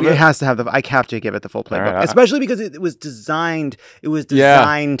playbook from Lovett. It has to have I have to give it the full playbook, All right, especially because it was designed. It was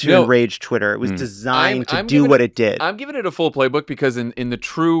designed to enrage Twitter. It was designed to do what it did. I'm giving it a full playbook because in the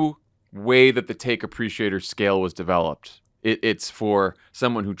true way that the Take Appreciator scale was developed, it's for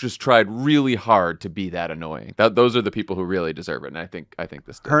someone who just tried really hard to be that annoying. Those are the people who really deserve it, and I think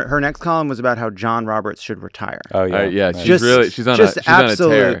this did. Her next column was about how John Roberts should retire. Oh yeah. Yeah, Nice. she's on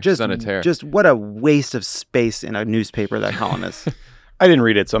a tear. Just what a waste of space in a newspaper that column is. I didn't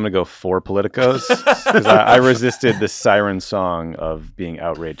read it, so I'm going to go 4 politicos because I resisted the siren song of being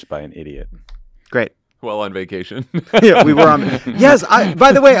outraged by an idiot. Great. Well, on vacation. Yeah, we were on. Yes.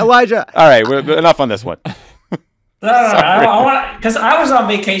 By the way, Elijah. All right, enough on this one. No, because I was on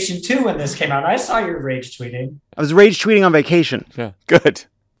vacation too when this came out. I saw your rage tweeting. I was rage tweeting on vacation. Yeah. Good.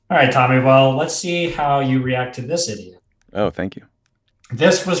 All right, Tommy. Well, let's see how you react to this idiot. Oh, thank you.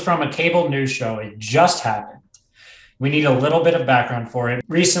 This was from a cable news show. It just happened. We need a little bit of background for it.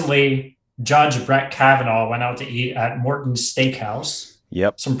 Recently, Judge Brett Kavanaugh went out to eat at Morton's Steakhouse.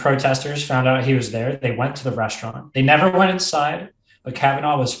 Yep. Some protesters found out he was there. They went to the restaurant. They never went inside, but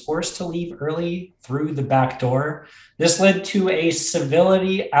Kavanaugh was forced to leave early through the back door. This led to a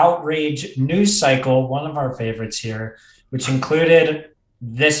civility outrage news cycle, one of our favorites here, which included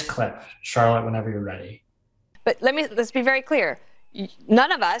this clip. Charlotte, whenever you're ready. But let's be very clear.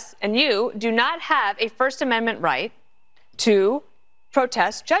 None of us, and you, do not have a First Amendment right to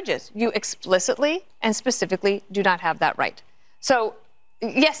protest judges. You explicitly and specifically do not have that right. So,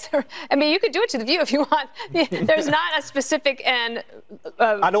 yes, I mean, you could do it to the View if you want. There's not a specific and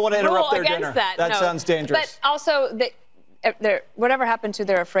I don't want to interrupt rule their against dinner. that. That no. sounds dangerous. But also, whatever happened to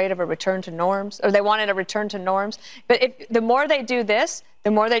they're afraid of a return to norms, or they wanted a return to norms. But the more they do this,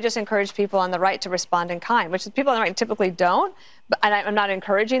 the more they just encourage people on the right to respond in kind, which people on the right typically don't. And I'm not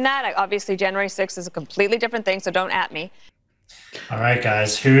encouraging that. Obviously, January 6th is a completely different thing, so don't at me. All right,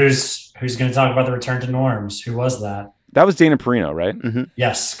 guys. Who's going to talk about the return to norms? Who was that? That was Dana Perino, right? Mm-hmm.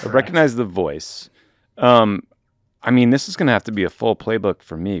 Yes, I correct. recognize the voice. I mean, this is going to have to be a full playbook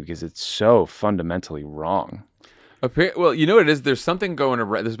for me because it's so fundamentally wrong. Well, you know what it is? There's something going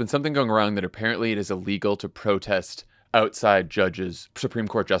around. There's been something going around that apparently it is illegal to protest outside judges, Supreme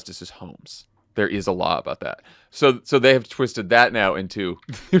Court justices' homes. There is a law about that. So they have twisted that now into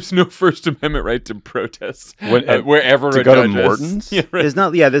there's no First Amendment right to protest wherever to a go judge to is. Morton's. Yeah, right. There's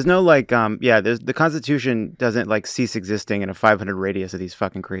no like, the Constitution doesn't like cease existing in a 500 radius of these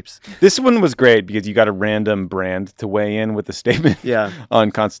fucking creeps. This one was great because you got a random brand to weigh in with a statement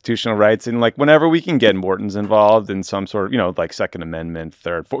on constitutional rights. And like whenever we can get Morton's involved in some sort of, like Second Amendment,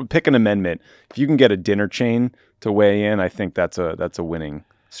 pick an amendment. If you can get a dinner chain to weigh in, I think that's a winning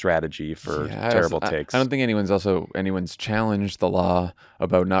strategy for terrible takes. I don't think anyone's challenged the law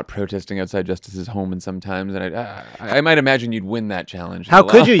about not protesting outside justice's home, and sometimes, and I might imagine you'd win that challenge. How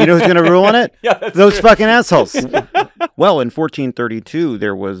could you? You know who's going to rule on it? Those true. fucking assholes. Well, in 1432,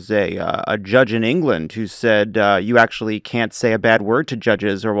 there was a judge in England who said you actually can't say a bad word to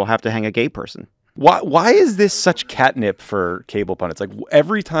judges, or we'll have to hang a gay person. Why is this such catnip for cable pundits? Like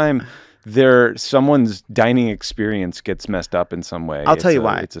every time someone's dining experience gets messed up in some way. I'll tell you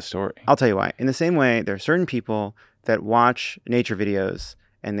why. It's a story. I'll tell you why. In the same way, there are certain people that watch nature videos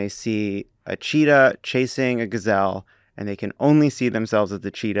and they see a cheetah chasing a gazelle, and they can only see themselves as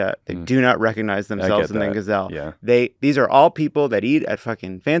the cheetah. They do not recognize themselves in the gazelle. Yeah. These are all people that eat at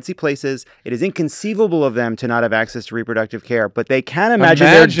fucking fancy places. It is inconceivable of them to not have access to reproductive care, but they can imagine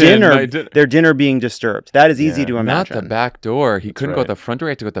their dinner being disturbed. That is easy to imagine. Not the back door. He couldn't go out the front door.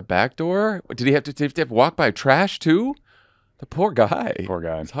 He had to go out the back door. Did he have to walk by trash too? The poor guy. Poor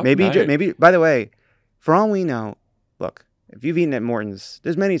guy. Maybe. By the way, for all we know, look. If you've eaten at Morton's,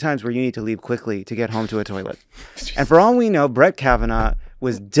 there's many times where you need to leave quickly to get home to a toilet. And for all we know, Brett Kavanaugh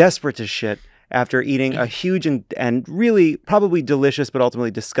was desperate to shit after eating a huge and really probably delicious but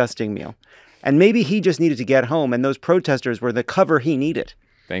ultimately disgusting meal. And maybe he just needed to get home, and those protesters were the cover he needed.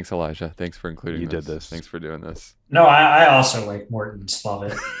 Thanks, Elijah. Thanks for including You this. did this. Thanks for doing this. No, I also like Morton's. Love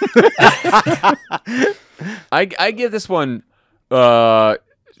it. I give this one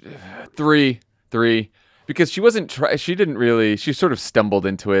 3. Because she wasn't. She didn't really. She sort of stumbled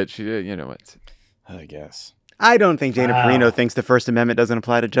into it. She, what? I guess. I don't think Dana Perino thinks the First Amendment doesn't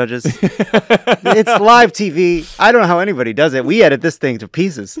apply to judges. It's live TV. I don't know how anybody does it. We edit this thing to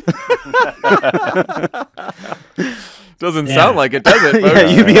pieces. Doesn't sound like it, does it? Yeah,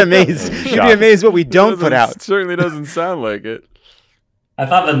 you'd be amazed. You'd be amazed what we don't put out. It certainly doesn't sound like it. I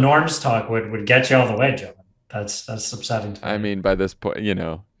thought the norms talk would get you all the way, Joe. That's upsetting to me. I mean, by this point,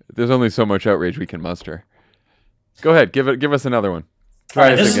 there's only so much outrage we can muster. Go ahead, give us another one. All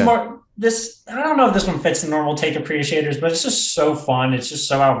right, this is more. I don't know if this one fits the normal Take Appreciators, but it's just so fun. It's just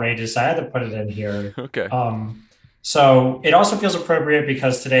so outrageous. I had to put it in here. Okay. So it also feels appropriate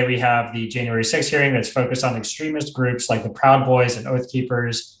because today we have the January 6th hearing that's focused on extremist groups like the Proud Boys and Oath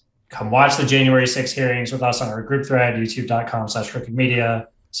Keepers. Come watch the January 6th hearings with us on our group thread, youtube.com/crookedmedia.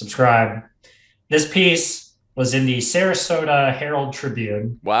 Subscribe. This piece was in the Sarasota Herald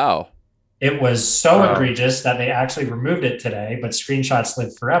Tribune. Wow. It was so egregious that they actually removed it today, but screenshots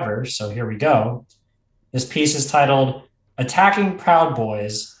live forever. So here we go. This piece is titled, "Attacking Proud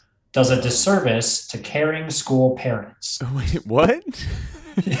Boys Does a Disservice to Caring School Parents." Wait, what?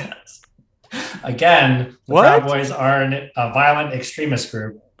 Yes. Again, the Proud Boys are a violent extremist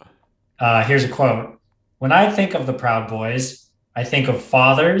group. Here's a quote. "When I think of the Proud Boys, I think of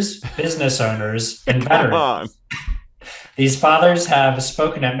fathers, business owners, and veterans. These fathers have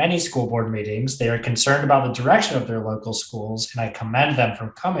spoken at many school board meetings. They are concerned about the direction of their local schools, and I commend them for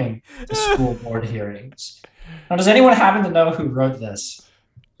coming to school board hearings. Now, does anyone happen to know who wrote this?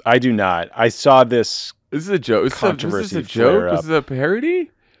 I do not. I saw this. This is a joke. This is a flare joke. up. This is a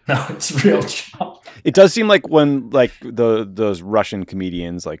parody. No, it's real joke. It does seem like when like those Russian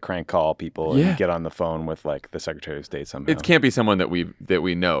comedians like crank call people Yeah. and get on the phone with like the Secretary of State somehow. It can't be someone that we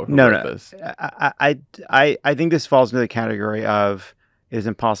know. Who No, wrote no. This. I think this falls into the category of it is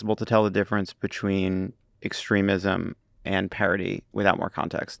impossible to tell the difference between extremism and parody without more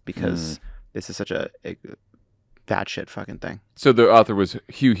context because this is such a batshit fucking thing. So the author was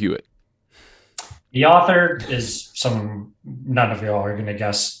Hugh Hewitt. The author is someone, none of y'all are going to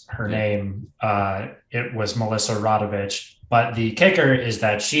guess her name. It was Melissa Rodovich. But the kicker is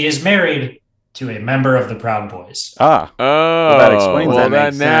that she is married to a member of the Proud Boys. Ah. Oh, that explains well, that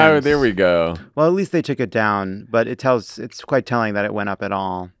makes now sense. there we go. Well, at least they took it down, but it's quite telling that it went up at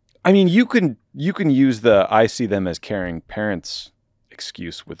all. I mean, you can use the "I see them as caring parents"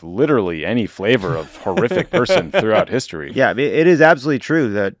 excuse with literally any flavor of horrific person throughout history. Yeah, it is absolutely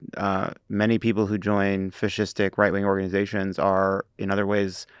true that many people who join fascistic right-wing organizations are, in other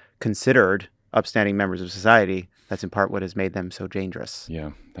ways, considered upstanding members of society. That's in part what has made them so dangerous.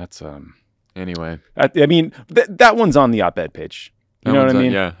 Yeah, that's Anyway, I mean, that one's on the op-ed page. You know what I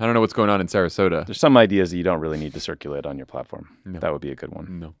mean? Yeah, I don't know what's going on in Sarasota. There's some ideas that you don't really need to circulate on your platform. No. That would be a good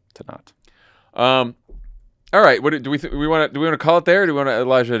one. No. To not. All right. What do we want to call it there? Or do we want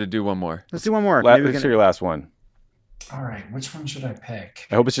Elijah to do one more? Let's do one more. Let's Maybe we hear can- your last one. All right, which one should I pick?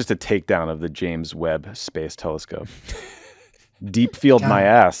 I hope it's just a takedown of the James Webb Space Telescope. Deep field my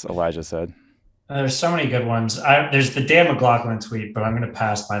ass, Elijah said. There's so many good ones. There's the Dan McLaughlin tweet, but I'm going to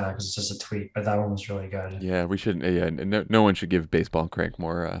pass by that because it's just a tweet. But that one was really good. Yeah, we shouldn't. Yeah, no one should give Baseball Crank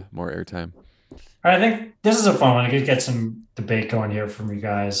more airtime. All right, I think this is a fun one. I could get some debate going here from you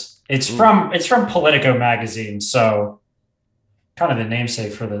guys. It's from Politico magazine, so kind of the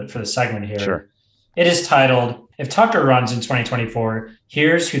namesake for the segment here. Sure. It is titled, "If Tucker runs in 2024,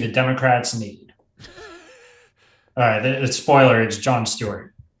 here's who the Democrats need." All right, the spoiler, it's Jon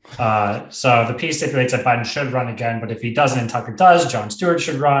Stewart. So the piece stipulates that Biden should run again, but if he doesn't and Tucker does, Jon Stewart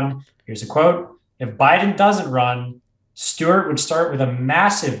should run. Here's a quote. "If Biden doesn't run, Stewart would start with a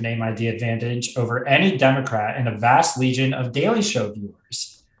massive name ID advantage over any Democrat and a vast legion of Daily Show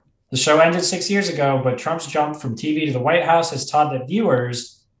viewers. The show ended 6 years ago, but Trump's jump from TV to the White House has taught that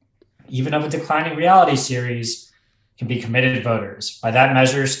viewers, even of a declining reality series, can be committed voters. By that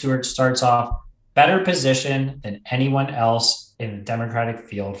measure, Stewart starts off better position than anyone else in the Democratic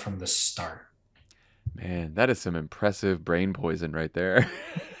field from the start." Man, that is some impressive brain poison right there.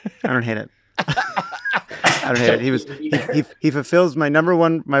 I don't hate it. I don't hate it. He fulfills my number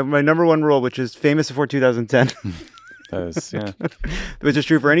one rule, which is famous before 2010, That is, yeah. which is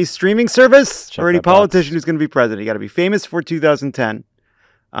true for any streaming service Check or any that box. politician who's going to be president. You got to be famous before 2010.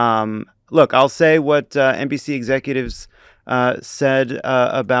 Look, I'll say what NBC executives said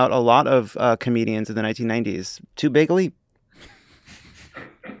about a lot of comedians in the 1990s. Too big a leap.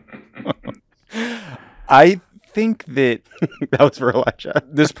 I think that That was for Elijah.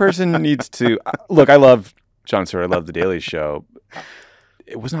 this person needs to look. I love Jon Stewart. I love The Daily Show.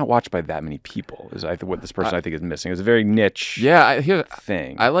 It was not watched by that many people. Is what this person I think is missing. It was a very niche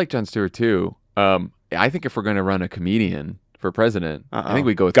thing. I like Jon Stewart too. I think if we're going to run a comedian for president, I think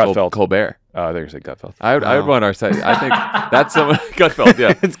we go with Gutfeld. Colbert. Oh, there's a Gutfeld. I would want our side. I think that's someone Gutfeld.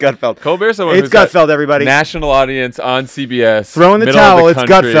 Yeah, It's Gutfeld. Colbert's someone It's who's got Gutfeld, everybody. national audience on CBS. Throw in the middle of towel, it's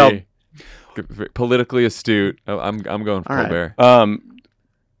country, Gutfeld. Politically astute. I'm going for All right.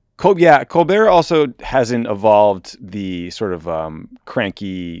 Colbert. Colbert also hasn't evolved the sort of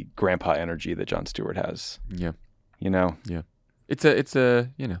cranky grandpa energy that Jon Stewart has. Yeah, You know, it's a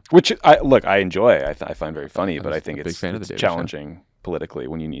which I enjoy. I find very funny, but was I think a big it's fan of The Daily Show. challenging politically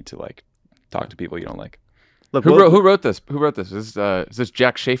when you need to like talk to people you don't like. Look, Who wrote this? Who wrote this? Is this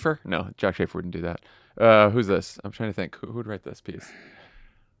Jack Schaefer? No, Jack Schaefer wouldn't do that. Who's this? I'm trying to think. Who would write this piece?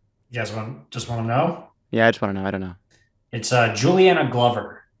 You guys just want to know? Yeah, I just want to know. I don't know. It's Juliana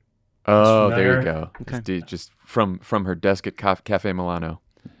Glover. Oh, familiar? there you go. Okay. Just from her desk at Cafe Milano.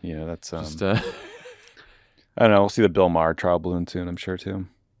 Yeah, that's Just I don't know. We'll see the Bill Maher trial balloon soon. I'm sure too.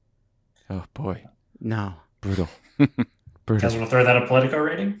 oh boy, No. brutal. You guys want to throw that a Politico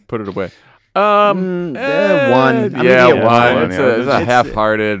rating? Put it away. one. I'm gonna give it one. one. It's a It's-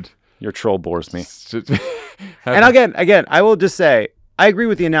 half-hearted. Your troll bores me. And again, I will just say I agree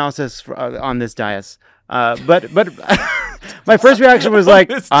with the analysis on this dais. But my first reaction was like,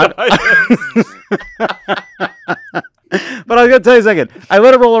 But I was gonna tell you a second. I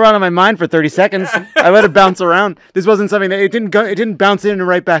let it roll around in my mind for 30 seconds. I let it bounce around. This wasn't something that it didn't go. It didn't bounce in and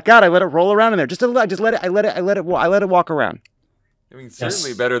right back out. I let it roll around in there. Just let it. I let it walk around. I mean,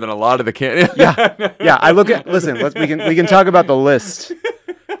 certainly better than a lot of the candidates. Yeah. I look at. Listen. We can talk about the list.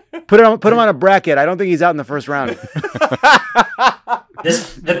 Put him on a bracket. I don't think he's out in the first round.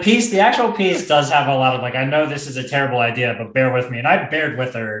 The actual piece does have a lot of I know this is a terrible idea, but bear with me. And I bared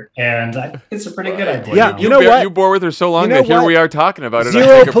with her, and I think it's a pretty good idea. Yeah, you know what? You bore with her so long that here we are talking about it.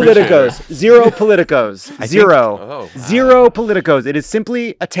 Zero politicos. Zero politicos. Zero politicos. It is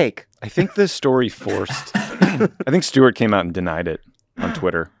simply a take. I think this story forced. I think Stewart came out and denied it on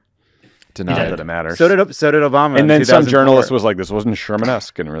Twitter. Denied that it matters. So did Obama. And then some journalist was like, "This wasn't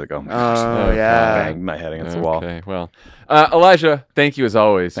Sherman-esque," and really go, "Oh yeah," bang my head against the wall. Okay, well, Elijah, thank you as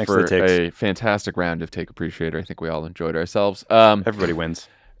always for a fantastic round of Take Appreciator. I think we all enjoyed ourselves. Everybody wins.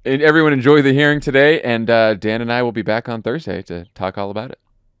 And everyone enjoyed the hearing today, and Dan and I will be back on Thursday to talk all about it.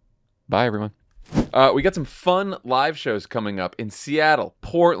 Bye, everyone. We got some fun live shows coming up in Seattle,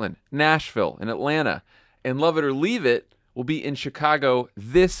 Portland, Nashville, and Atlanta. And Love It or Leave It will be in Chicago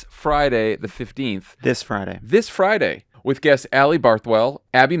this Friday, the 15th. This Friday. With guests Allie Barthwell,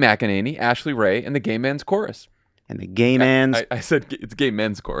 Abby McEnany, Ashley Ray, and the Gay Men's Chorus. And the Gay Men's... I said it's Gay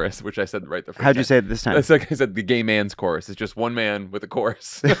Men's Chorus, which I said right the first time. How'd you say it this time? It's like I said the Gay Man's Chorus. It's just one man with a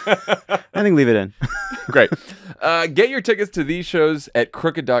chorus. I think leave it in. Great. Get your tickets to these shows at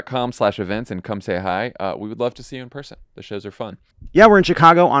crooked.com/events and come say hi. We would love to see you in person. The shows are fun. Yeah, we're in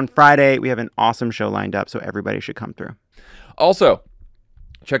Chicago on Friday. We have an awesome show lined up, so everybody should come through. Also,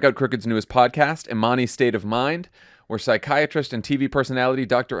 check out Crooked's newest podcast, Imani's State of Mind, where psychiatrist and TV personality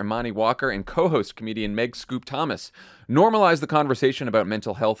Dr. Imani Walker and co-host comedian Meg Scoop Thomas normalize the conversation about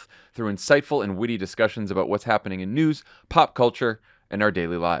mental health through insightful and witty discussions about what's happening in news, pop culture, and our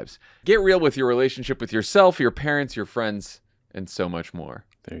daily lives. Get real with your relationship with yourself, your parents, your friends, and so much more.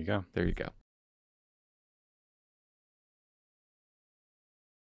 There you go. There you go.